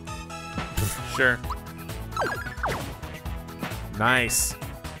 Sure. Nice.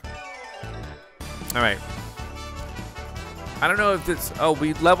 All right. I don't know if it's, oh,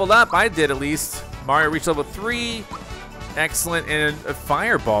 we leveled up. I did at least. Mario reached level 3. Excellent. And a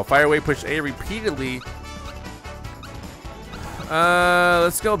fireball. Fire away, push A repeatedly.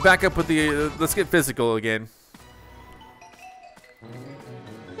 Let's go back up with the, let's get physical again.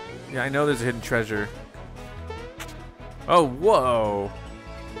 Yeah, I know there's a hidden treasure. Oh, whoa.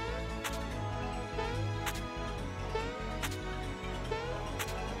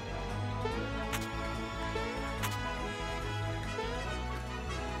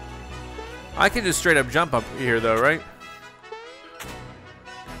 I can just straight up jump up here though, right?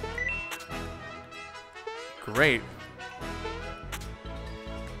 Great.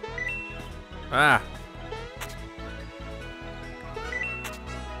 Ah.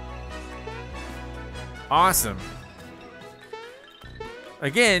 Awesome.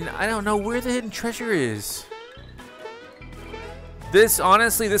 Again, I don't know where the hidden treasure is. This,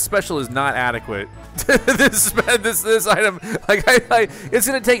 honestly, this special is not adequate. this item, like, it's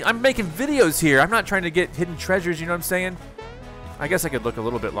gonna take, I'm making videos here. I'm not trying to get hidden treasures, you know what I'm saying? I guess I could look a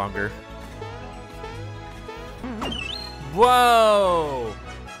little bit longer. Whoa!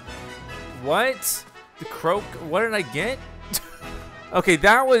 What? The croak, what did I get? Okay,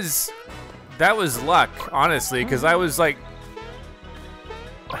 that was luck, honestly, because I was like,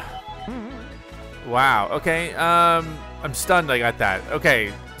 wow, okay, I'm stunned I got that.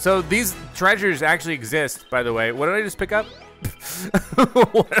 Okay, so these treasures actually exist, by the way. What did I just pick up?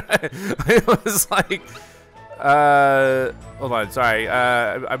 It was like, hold on, sorry,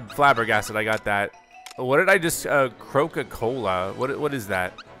 I'm flabbergasted I got that. What did I just, Coca-Cola, what is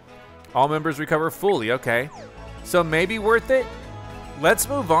that? All members recover fully, okay. So maybe worth it? Let's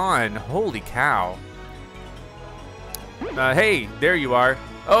move on. Holy cow. Hey, there you are.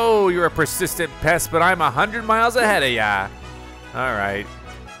 Oh, you're a persistent pest, but I'm 100 miles ahead of ya. All right.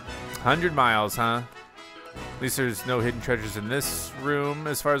 100 miles, huh? At least there's no hidden treasures in this room,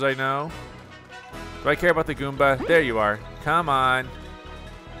 as far as I know. Do I care about the Goomba? There you are. Come on.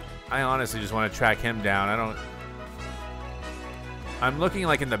 I honestly just want to track him down. I'm looking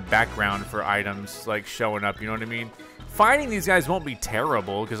like in the background for items like showing up, you know what I mean? Fighting these guys won't be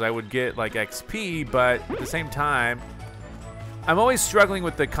terrible because I would get like XP, but at the same time, I'm always struggling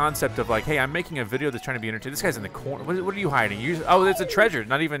with the concept of like, hey, I'm making a video that's trying to be entertaining. This guy's in the corner. What are you hiding? Oh, it's a treasure,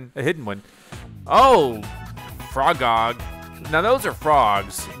 not even a hidden one. Oh, Frogog. Now those are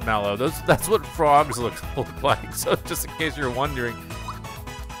frogs, Mellow. That's what frogs look like. So just in case you're wondering.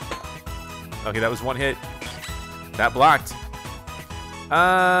 Okay, that was one hit. That blocked.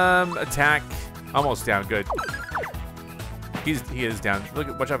 Attack. Almost down. Good. He is down.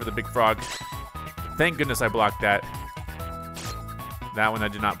 Watch out for the big frog. Thank goodness I blocked that. That one I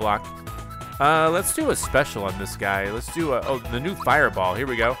did not block. Let's do a special on this guy. Let's do the new fireball. Here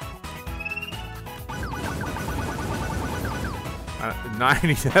we go.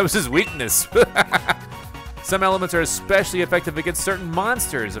 90. That was his weakness. Some elements are especially effective against certain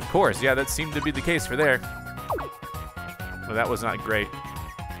monsters. Of course, yeah, that seemed to be the case for there. Well, that was not great.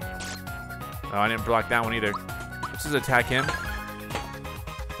 Oh, I didn't block that one either. Let's just attack him.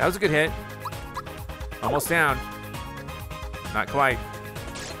 That was a good hit. Almost down. Not quite.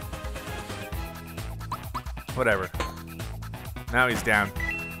 Whatever. Now he's down.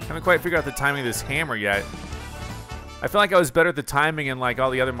 Haven't quite figured out the timing of this hammer yet. I feel like I was better at the timing in like all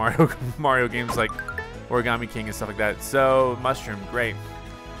the other Mario games, like Origami King and stuff like that. So mushroom, great.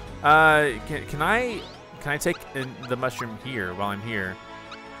 Can I take the mushroom here while I'm here?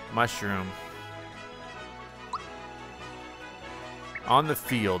 Mushroom. On the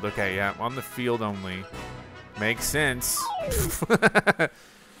field. Okay, yeah, on the field only. Makes sense. Oh,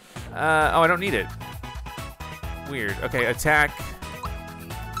 I don't need it. Weird. Okay, attack.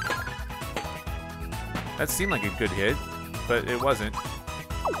 That seemed like a good hit, but it wasn't.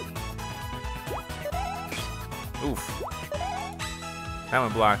 Oof. That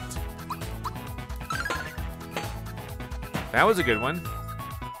one blocked. That was a good one.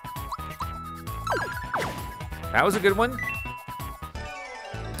 That was a good one.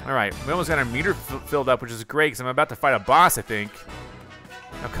 All right, we almost got our meter filled up, which is great because I'm about to fight a boss, I think.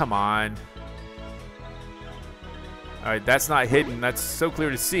 Oh, come on. All right, that's not hidden. That's so clear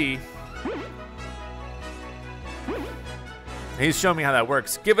to see. He's showing me how that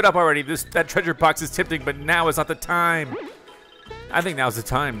works. Give it up already. That treasure box is tempting, but now is not the time. I think now's the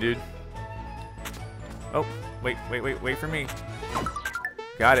time, dude. Oh, wait for me.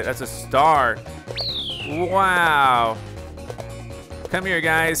 Got it. That's a star. Wow. Come here,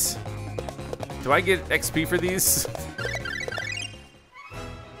 guys. Do I get XP for these?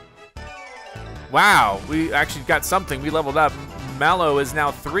 Wow, we actually got something. We leveled up. Mallow is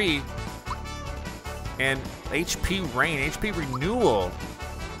now 3. And HP Rain, HP Renewal.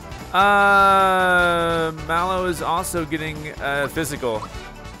 Mallow is also getting physical.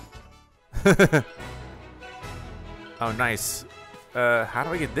 Oh, nice. How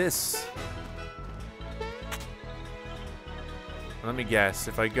do I get this? Let me guess.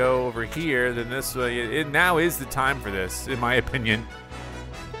 If I go over here, then this way. It now is the time for this, in my opinion.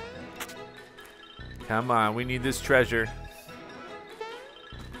 Come on, we need this treasure.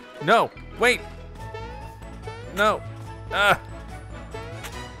 No, wait. No.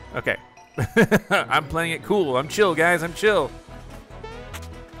 Okay, I'm playing it cool. I'm chill, guys. I'm chill.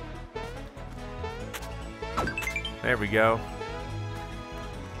 There we go.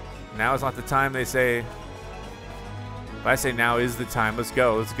 Now is not the time, they say. If I say now is the time, let's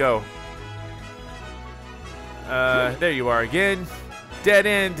go. Let's go. There you are again. Dead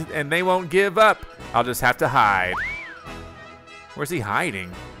end, and they won't give up. I'll just have to hide. Where's he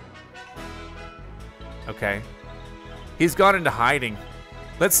hiding? Okay. He's gone into hiding.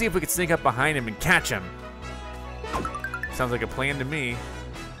 Let's see if we can sneak up behind him and catch him. Sounds like a plan to me.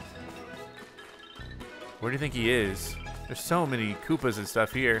 Where do you think he is? There's so many Koopas and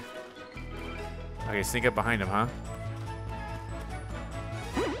stuff here. Okay, sneak up behind him, huh?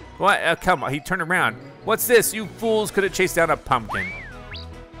 What? Come on, he turned around. What's this? You fools could have chased down a pumpkin.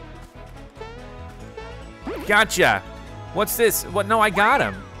 Gotcha. What's this? What? No, I got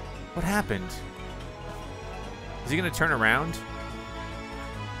him. What happened? Is he gonna turn around?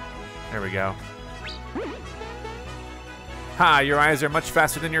 There we go. Ha, your eyes are much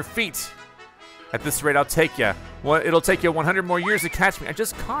faster than your feet. At this rate, I'll take you. Well, it'll take you 100 more years to catch me. I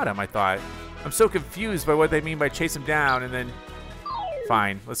just caught him, I thought. I'm so confused by what they mean by chase him down and then...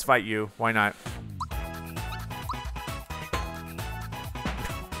 Fine, let's fight you. Why not?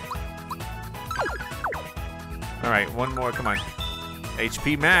 All right, one more, come on.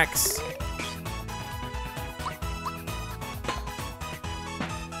 HP max.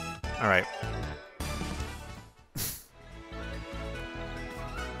 All right.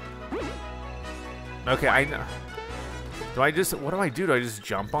 Okay, I know. Do I just, what do I do? Do I just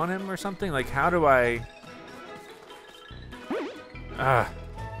jump on him or something? Like, how do I?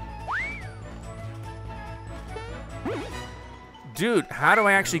 Dude, how do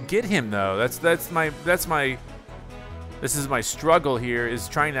I actually get him though? This is my struggle here, is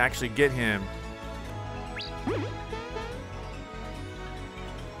trying to actually get him.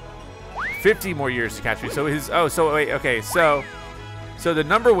 50 more years to catch me. So his, oh, so wait, okay, so the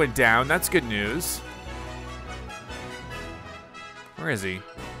number went down. That's good news. Where is he?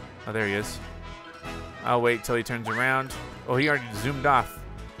 Oh, there he is. I'll wait till he turns around. Oh, he already zoomed off.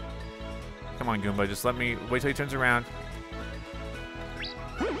 Come on, Goomba, just let me wait till he turns around.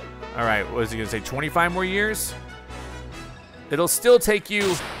 All right, what is he gonna say, 25 more years? It'll still take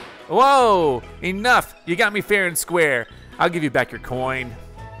you, whoa, enough. You got me fair and square. I'll give you back your coin.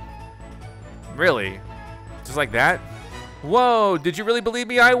 Really? Just like that? Whoa, did you really believe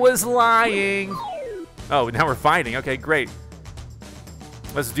me? I was lying. Oh, now we're fighting. Okay, great.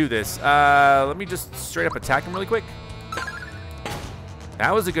 Let's do this. Let me just straight up attack him really quick.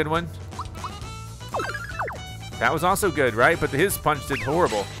 That was a good one. That was also good, right? But his punch did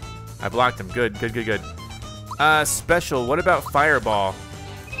horrible. I blocked him. Good, good, good, good. Special. What about Fireball?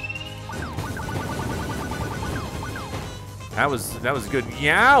 That was good.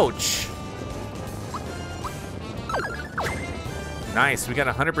 Ouch! Nice. We got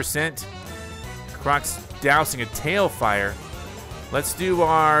 100%. Croc's dousing a tail fire. Let's do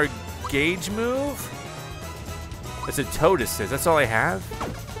our gauge move. It's a toad assist. That's all I have.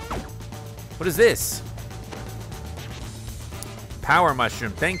 What is this? Power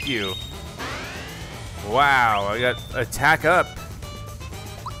mushroom. Thank you. Wow. I got attack up.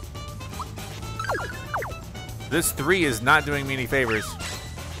 This 3 is not doing me any favors.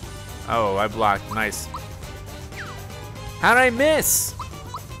 Oh, I blocked. Nice. How did I miss?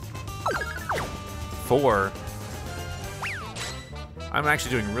 4. I'm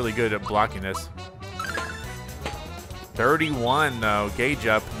actually doing really good at blocking this. 31 though, gauge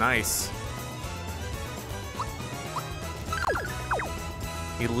up, nice.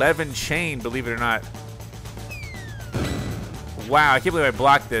 11 chain, believe it or not. Wow, I can't believe I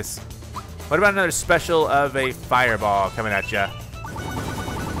blocked this. What about another special of a fireball coming at ya?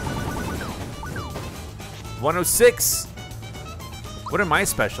 106. What am I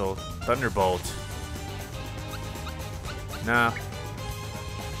special? Thunderbolt. Nah.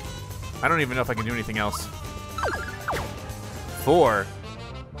 I don't even know if I can do anything else. 4.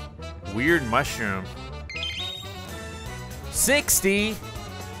 Weird mushroom. 60.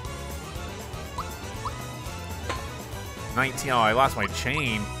 19. Oh, I lost my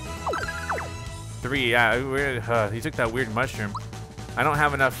chain. 3. Yeah, he took that weird mushroom. I don't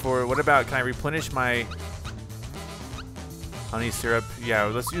have enough for. What about? Can I replenish my honey syrup? Yeah,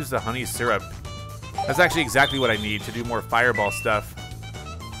 let's use the honey syrup. That's actually exactly what I need to do more fireball stuff.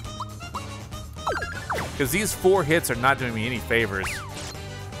 Because these 4 hits are not doing me any favors.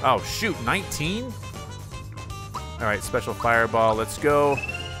 Oh, shoot, 19? All right, special fireball, let's go.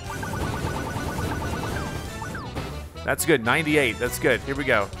 That's good, 98, that's good. Here we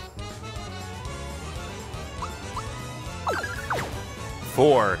go. 4.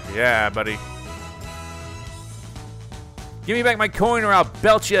 4. Yeah, buddy. Give me back my coin or I'll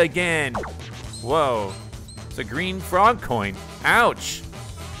belt you again. Whoa. It's a green frog coin. Ouch.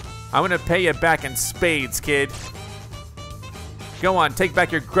 I'm gonna pay you back in spades, kid. Go on, take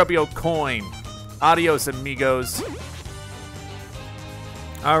back your grubby old coin. Adios, amigos.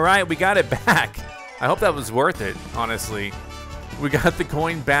 All right, we got it back. I hope that was worth it, honestly. We got the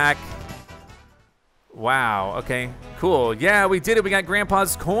coin back. Wow, okay, cool. Yeah, we did it. We got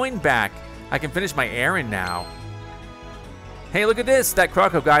Grandpa's coin back. I can finish my errand now. Hey, look at this. That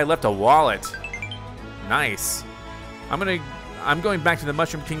Croco guy left a wallet. Nice. I'm going back to the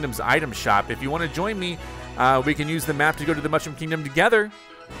Mushroom Kingdom's item shop. If you want to join me, we can use the map to go to the Mushroom Kingdom together.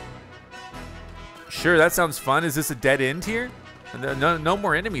 Sure, that sounds fun. Is this a dead end here? No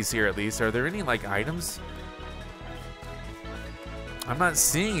more enemies here, at least. Are there any, like, items? I'm not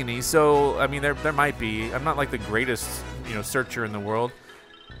seeing any, so, I mean, there might be. I'm not, like, the greatest, you know, searcher in the world.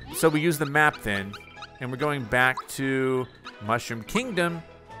 So we use the map, then. And we're going back to Mushroom Kingdom.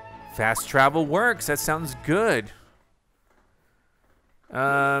 Fast travel works. That sounds good.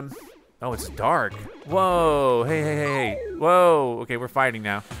 Oh, it's dark. Whoa. Hey. Whoa. Okay, we're fighting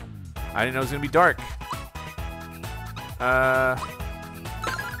now. I didn't know it was gonna be dark.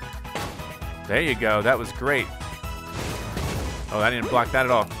 There you go. That was great. Oh, I didn't block that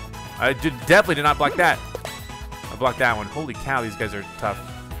at all. I definitely did not block that. I blocked that one. Holy cow, these guys are tough.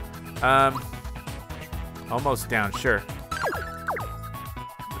 Almost down, sure.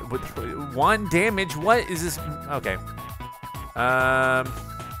 With 1 damage, what is this? Okay.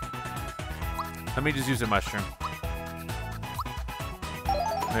 Let me just use a mushroom.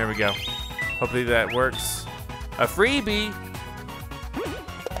 There we go. Hopefully that works. A freebie.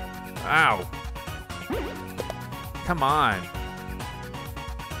 Ow. Come on.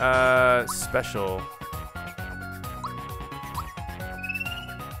 Special.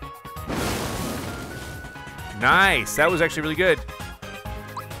 Nice. That was actually really good.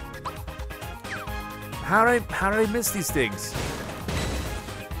 How did I miss these things?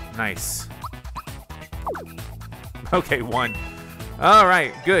 Nice. Okay, 1. All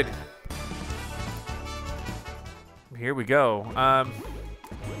right, good. Here we go.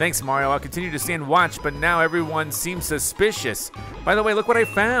 Thanks, Mario. I'll continue to stand watch, but now everyone seems suspicious. By the way, look what I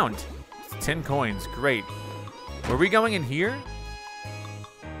found. 10 coins. Great. Were we going in here?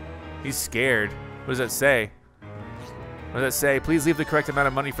 He's scared. What does that say? What does that say? Please leave the correct amount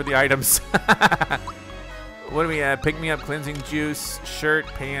of money for the items. What do we have? Pick me up, cleansing juice, shirt,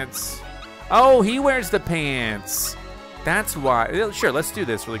 pants. Oh, he wears the pants. That's why. Sure, let's do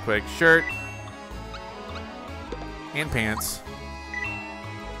this really quick. Shirt and pants.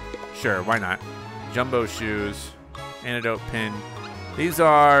 Sure, why not? Jumbo shoes, antidote pin. These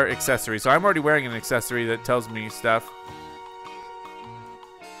are accessories. So I'm already wearing an accessory that tells me stuff.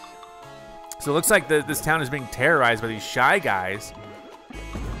 So it looks like this town is being terrorized by these shy guys.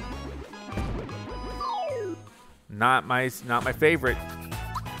 Not my favorite.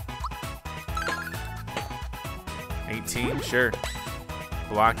 18, sure.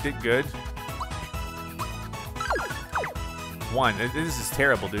 Blocked it, good. 1, this is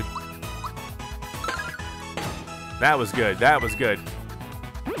terrible, dude. That was good, that was good.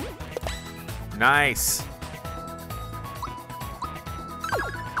 Nice.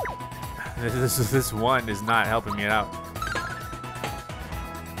 This 1 is not helping me out.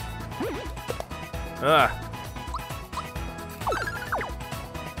 Ugh.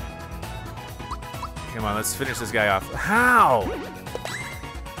 Come on, let's finish this guy off. How?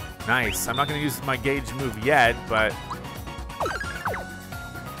 Nice. I'm not going to use my gauge move yet, but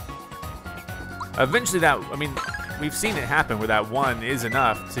eventually that, I mean, we've seen it happen where that 1 is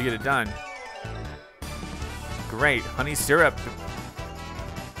enough to get it done. Great. Honey syrup.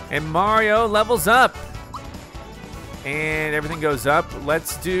 And Mario levels up. And everything goes up.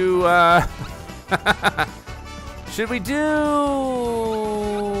 Let's do, should we do,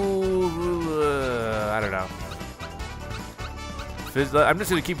 I don't know. I'm just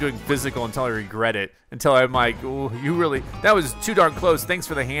gonna keep doing physical until I regret it. Until I'm like, ooh, you really, that was too darn close. Thanks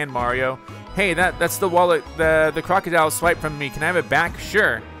for the hand, Mario. Hey, that's the wallet, the crocodile swiped from me. Can I have it back?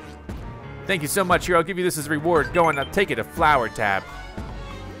 Sure. Thank you so much. Here, I'll give you this as a reward. Go on, I'll take it, a flower tab.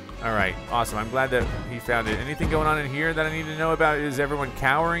 All right, awesome. I'm glad that he found it. Anything going on in here that I need to know about? Is everyone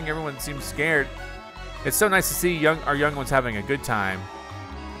cowering? Everyone seems scared. It's so nice to see our young ones having a good time.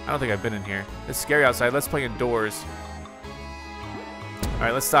 I don't think I've been in here. It's scary outside. Let's play indoors. All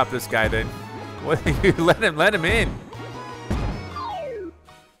right, let's stop this guy then. What? let him in.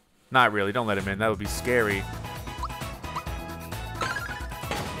 Not really. Don't let him in. That would be scary.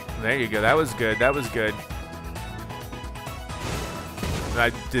 There you go. That was good. That was good.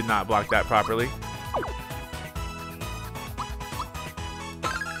 I did not block that properly.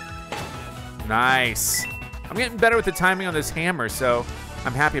 Nice. I'm getting better with the timing on this hammer, so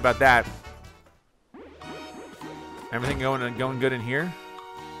I'm happy about that. Everything going good in here?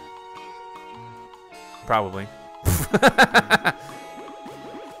 Probably.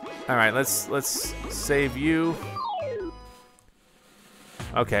 All right, let's save you.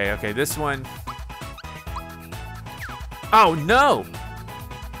 Okay, this one. Oh no!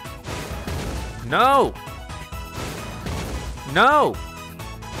 No! No!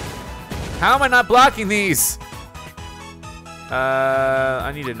 How am I not blocking these?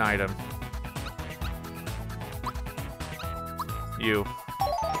 I need an item. You.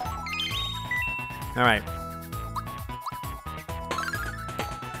 All right.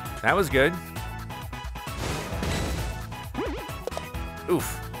 That was good.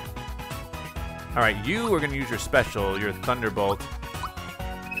 Oof. All right, you are gonna use your special, your Thunderbolt.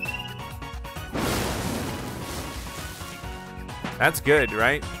 That's good,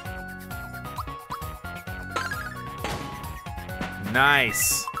 right?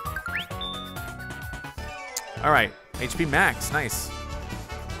 Nice. All right, HP max, nice.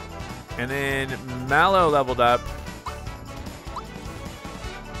 And then Mallow leveled up.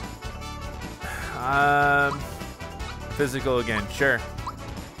 Physical again, sure.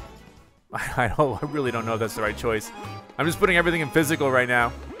 I really don't know if that's the right choice. I'm just putting everything in physical right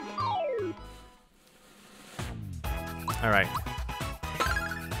now. All right.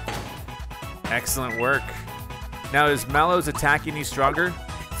 Excellent work. Now, is Mallow's attack any stronger?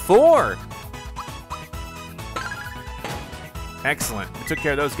 4! Excellent. We took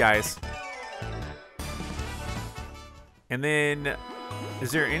care of those guys. And then,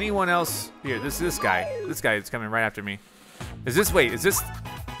 is there anyone else? Here, this guy. This guy is coming right after me. Is this, wait, is this?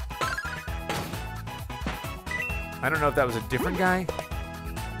 I don't know if that was a different guy.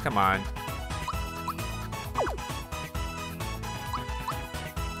 Come on.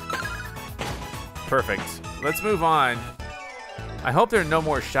 Perfect. Let's move on. I hope there are no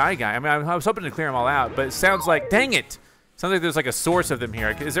more shy guys. I mean, I was hoping to clear them all out, but it sounds like, dang it. Sounds like there's like a source of them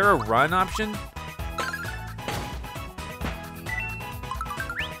here. Is there a run option?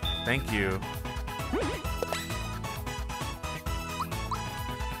 Thank you.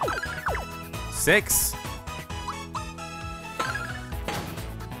 Six.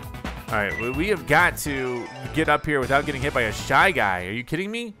 All right, we have got to get up here without getting hit by a shy guy. Are you kidding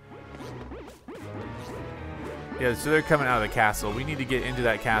me? Yeah, so they're coming out of the castle. We need to get into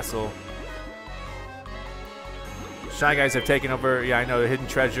that castle. Shy guys have taken over. Yeah, I know, the hidden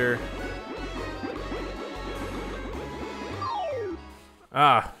treasure.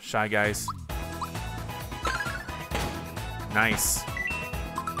 Ah, shy guys. Nice.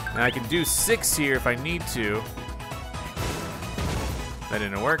 And I can do 6 here if I need to. That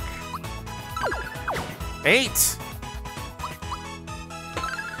didn't work. 8!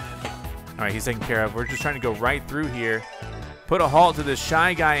 All right, he's taken care of. We're just trying to go right through here. Put a halt to this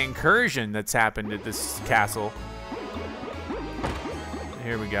shy guy incursion that's happened at this castle.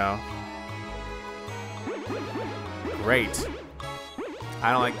 Here we go. Great.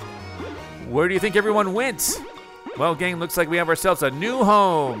 I don't like... Where do you think everyone went? Well, gang, looks like we have ourselves a new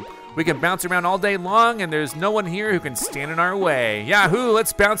home. We can bounce around all day long, and there's no one here who can stand in our way. Yahoo,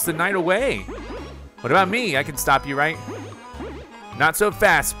 let's bounce the night away. What about me? I can stop you, right? Not so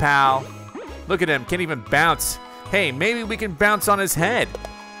fast, pal. Look at him, can't even bounce. Hey, maybe we can bounce on his head.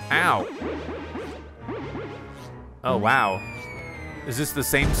 Ow. Oh, wow. Is this the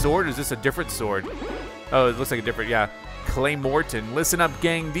same sword, or is this a different sword? Oh, it looks like a different, yeah. Clay Morton. Listen up,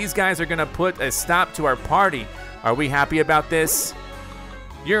 gang. These guys are gonna put a stop to our party. Are we happy about this?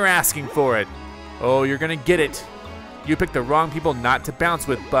 You're asking for it. Oh, you're gonna get it. You picked the wrong people not to bounce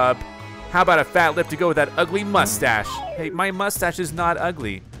with, bub. How about a fat lip to go with that ugly mustache? Hey, my mustache is not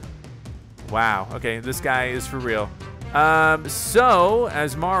ugly. Wow, okay, this guy is for real. So,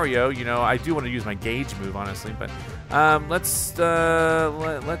 as Mario, you know, I do want to use my gauge move, honestly, but let's do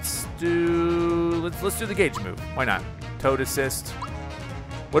the gauge move. Why not? Toad assist.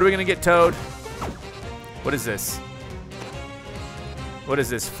 What are we gonna get, Toad? What is this? What is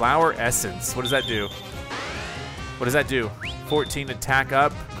this? Flower essence. What does that do? What does that do? 14 attack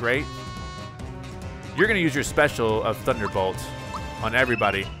up. Great. You're gonna use your special of Thunderbolt on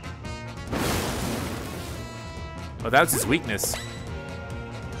everybody. Oh, that was his weakness.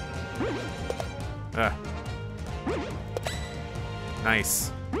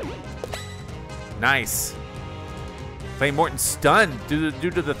 Nice. Nice. Clay Morton stunned due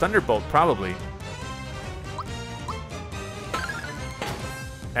to the Thunderbolt, probably.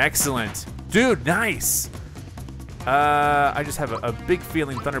 Excellent. Dude, nice. I just have a big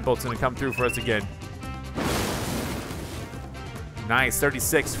feeling Thunderbolt's gonna come through for us again. Nice,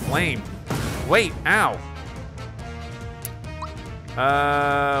 36, flame. Wait, ow.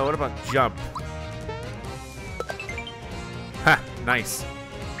 What about jump? Ha, nice.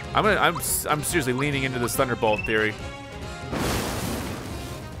 I'm seriously leaning into this Thunderbolt theory.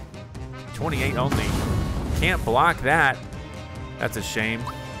 28 only. Can't block that. That's a shame.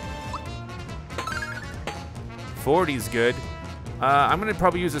 40's good. I'm gonna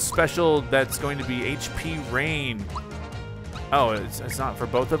probably use a special that's going to be HP Rain. Oh, it's not for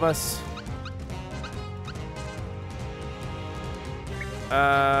both of us?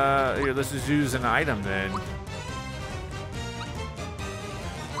 Here, let's just use an item then.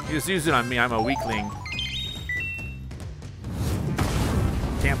 You just use it on me, I'm a weakling.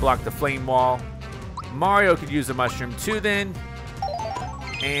 Can't block the flame wall. Mario could use a mushroom too then.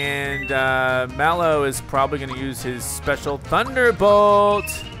 And Mallow is probably gonna use his special Thunderbolt.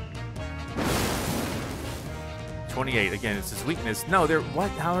 28, again, it's his weakness. No, they're,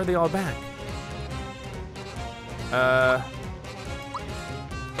 what? How are they all back?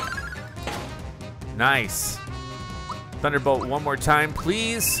 Nice. Thunderbolt one more time,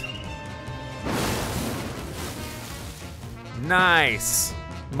 please. Nice.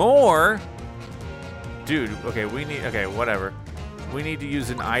 More? Dude, okay, okay, whatever. We need to use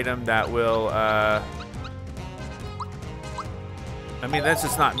an item that will, I mean, that's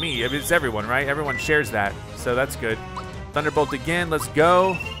just not me. I mean, it's everyone, right? Everyone shares that, so that's good. Thunderbolt again, let's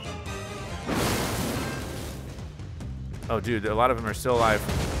go. Oh, dude, a lot of them are still alive.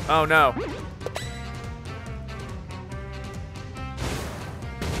 Oh, no.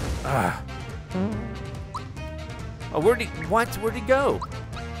 Ah. Oh, where'd he go?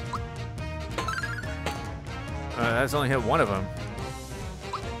 That's only hit one of them.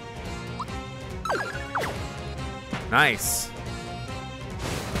 Nice.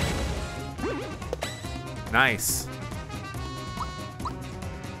 Nice.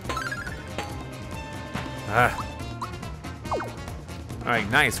 Ah. All right,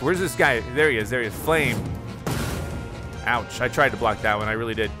 nice. Where's this guy? There he is. There he is. Flame. Ouch. I tried to block that one. I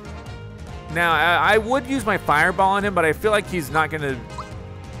really did. Now, I would use my fireball on him, but I feel like he's not going to...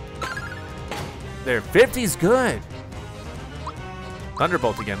 There. 50's good.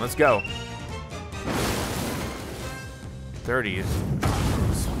 Thunderbolt again. Let's go. 30.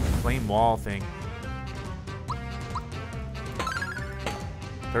 This flame wall thing.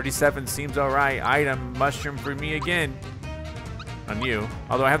 37 seems all right. Item mushroom for me again. On you.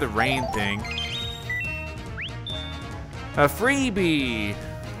 Although I have the rain thing. A freebie.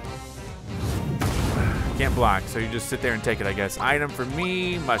 Can't block, so you just sit there and take it, I guess. Item for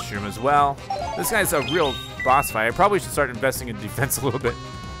me, mushroom as well. This guy's a real boss fight. I probably should start investing in defense a little bit.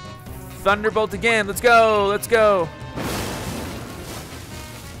 Thunderbolt again. Let's go. Let's go.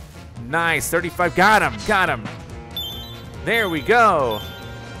 Nice. 35. Got him. Got him. There we go.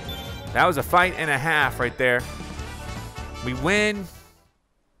 That was a fight and a half right there. We win.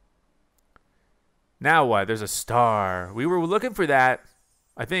 Now what? There's a star. We were looking for that.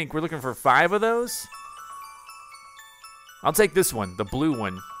 I think we're looking for 5 of those. I'll take this one, the blue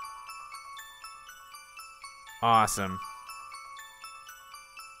one. Awesome.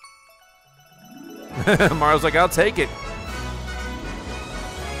 Mario's like, I'll take it.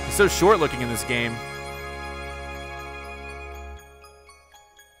 He's so short looking in this game.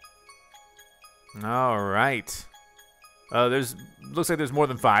 All right. Looks like there's more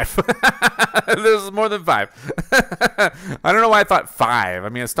than 5. There's more than 5. I don't know why I thought 5. I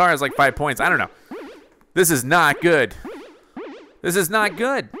mean, a star has like 5 points. I don't know. This is not good. This is not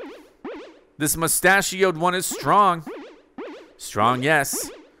good. This mustachioed one is strong. Strong, yes.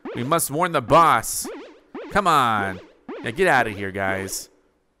 We must warn the boss. Come on. Yeah, get out of here, guys.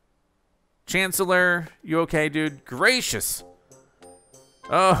 Chancellor, you okay, dude? Gracious.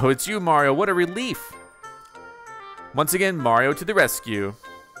 Oh, it's you, Mario. What a relief. Once again, Mario to the rescue.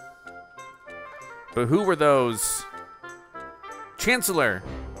 But who were those? Chancellor.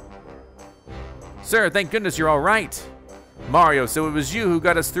 Sir, thank goodness you're all right. Mario, so it was you who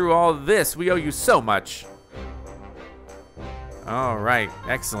got us through all this. We owe you so much. All right,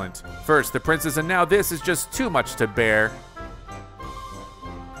 excellent. First the princess, and now this is just too much to bear.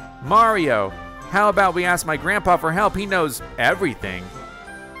 Mario, how about we ask my grandpa for help? He knows everything.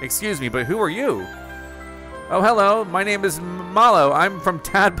 Excuse me, but who are you? Oh, hello, my name is Mallow. I'm from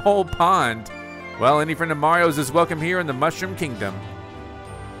Tadpole Pond. Well, any friend of Mario's is welcome here in the Mushroom Kingdom.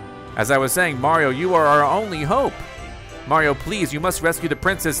 As I was saying, Mario, you are our only hope. Mario, please, you must rescue the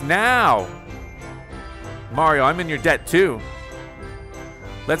princess now. Mario, I'm in your debt too.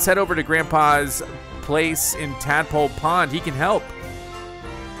 Let's head over to Grandpa's place in Tadpole Pond. He can help.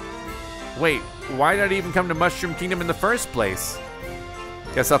 Wait, why did I even come to Mushroom Kingdom in the first place?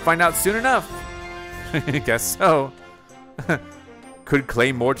 Guess I'll find out soon enough. Guess so. Could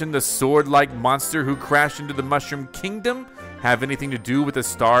Clay Morton, the sword-like monster who crashed into the Mushroom Kingdom, have anything to do with the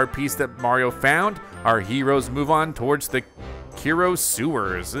star piece that Mario found? Our heroes move on towards the Kiro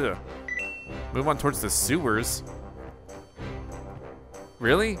sewers. Ugh. Move on towards the sewers?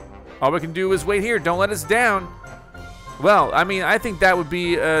 Really? All we can do is wait here. Don't let us down. Well, I mean, I think that would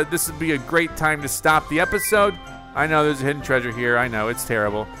be, this would be a great time to stop the episode. I know there's a hidden treasure here. I know, it's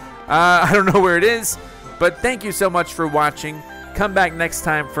terrible. I don't know where it is, but thank you so much for watching. Come back next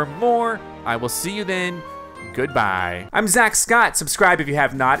time for more. I will see you then. Goodbye. I'm Zack Scott. Subscribe if you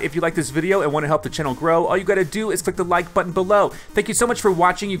have not. If you like this video and want to help the channel grow, all you gotta do is click the like button below. Thank you so much for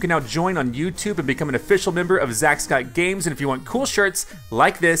watching. You can now join on YouTube and become an official member of ZackScottGames. And if you want cool shirts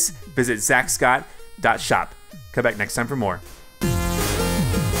like this, visit ZackScott.shop. Come back next time for more.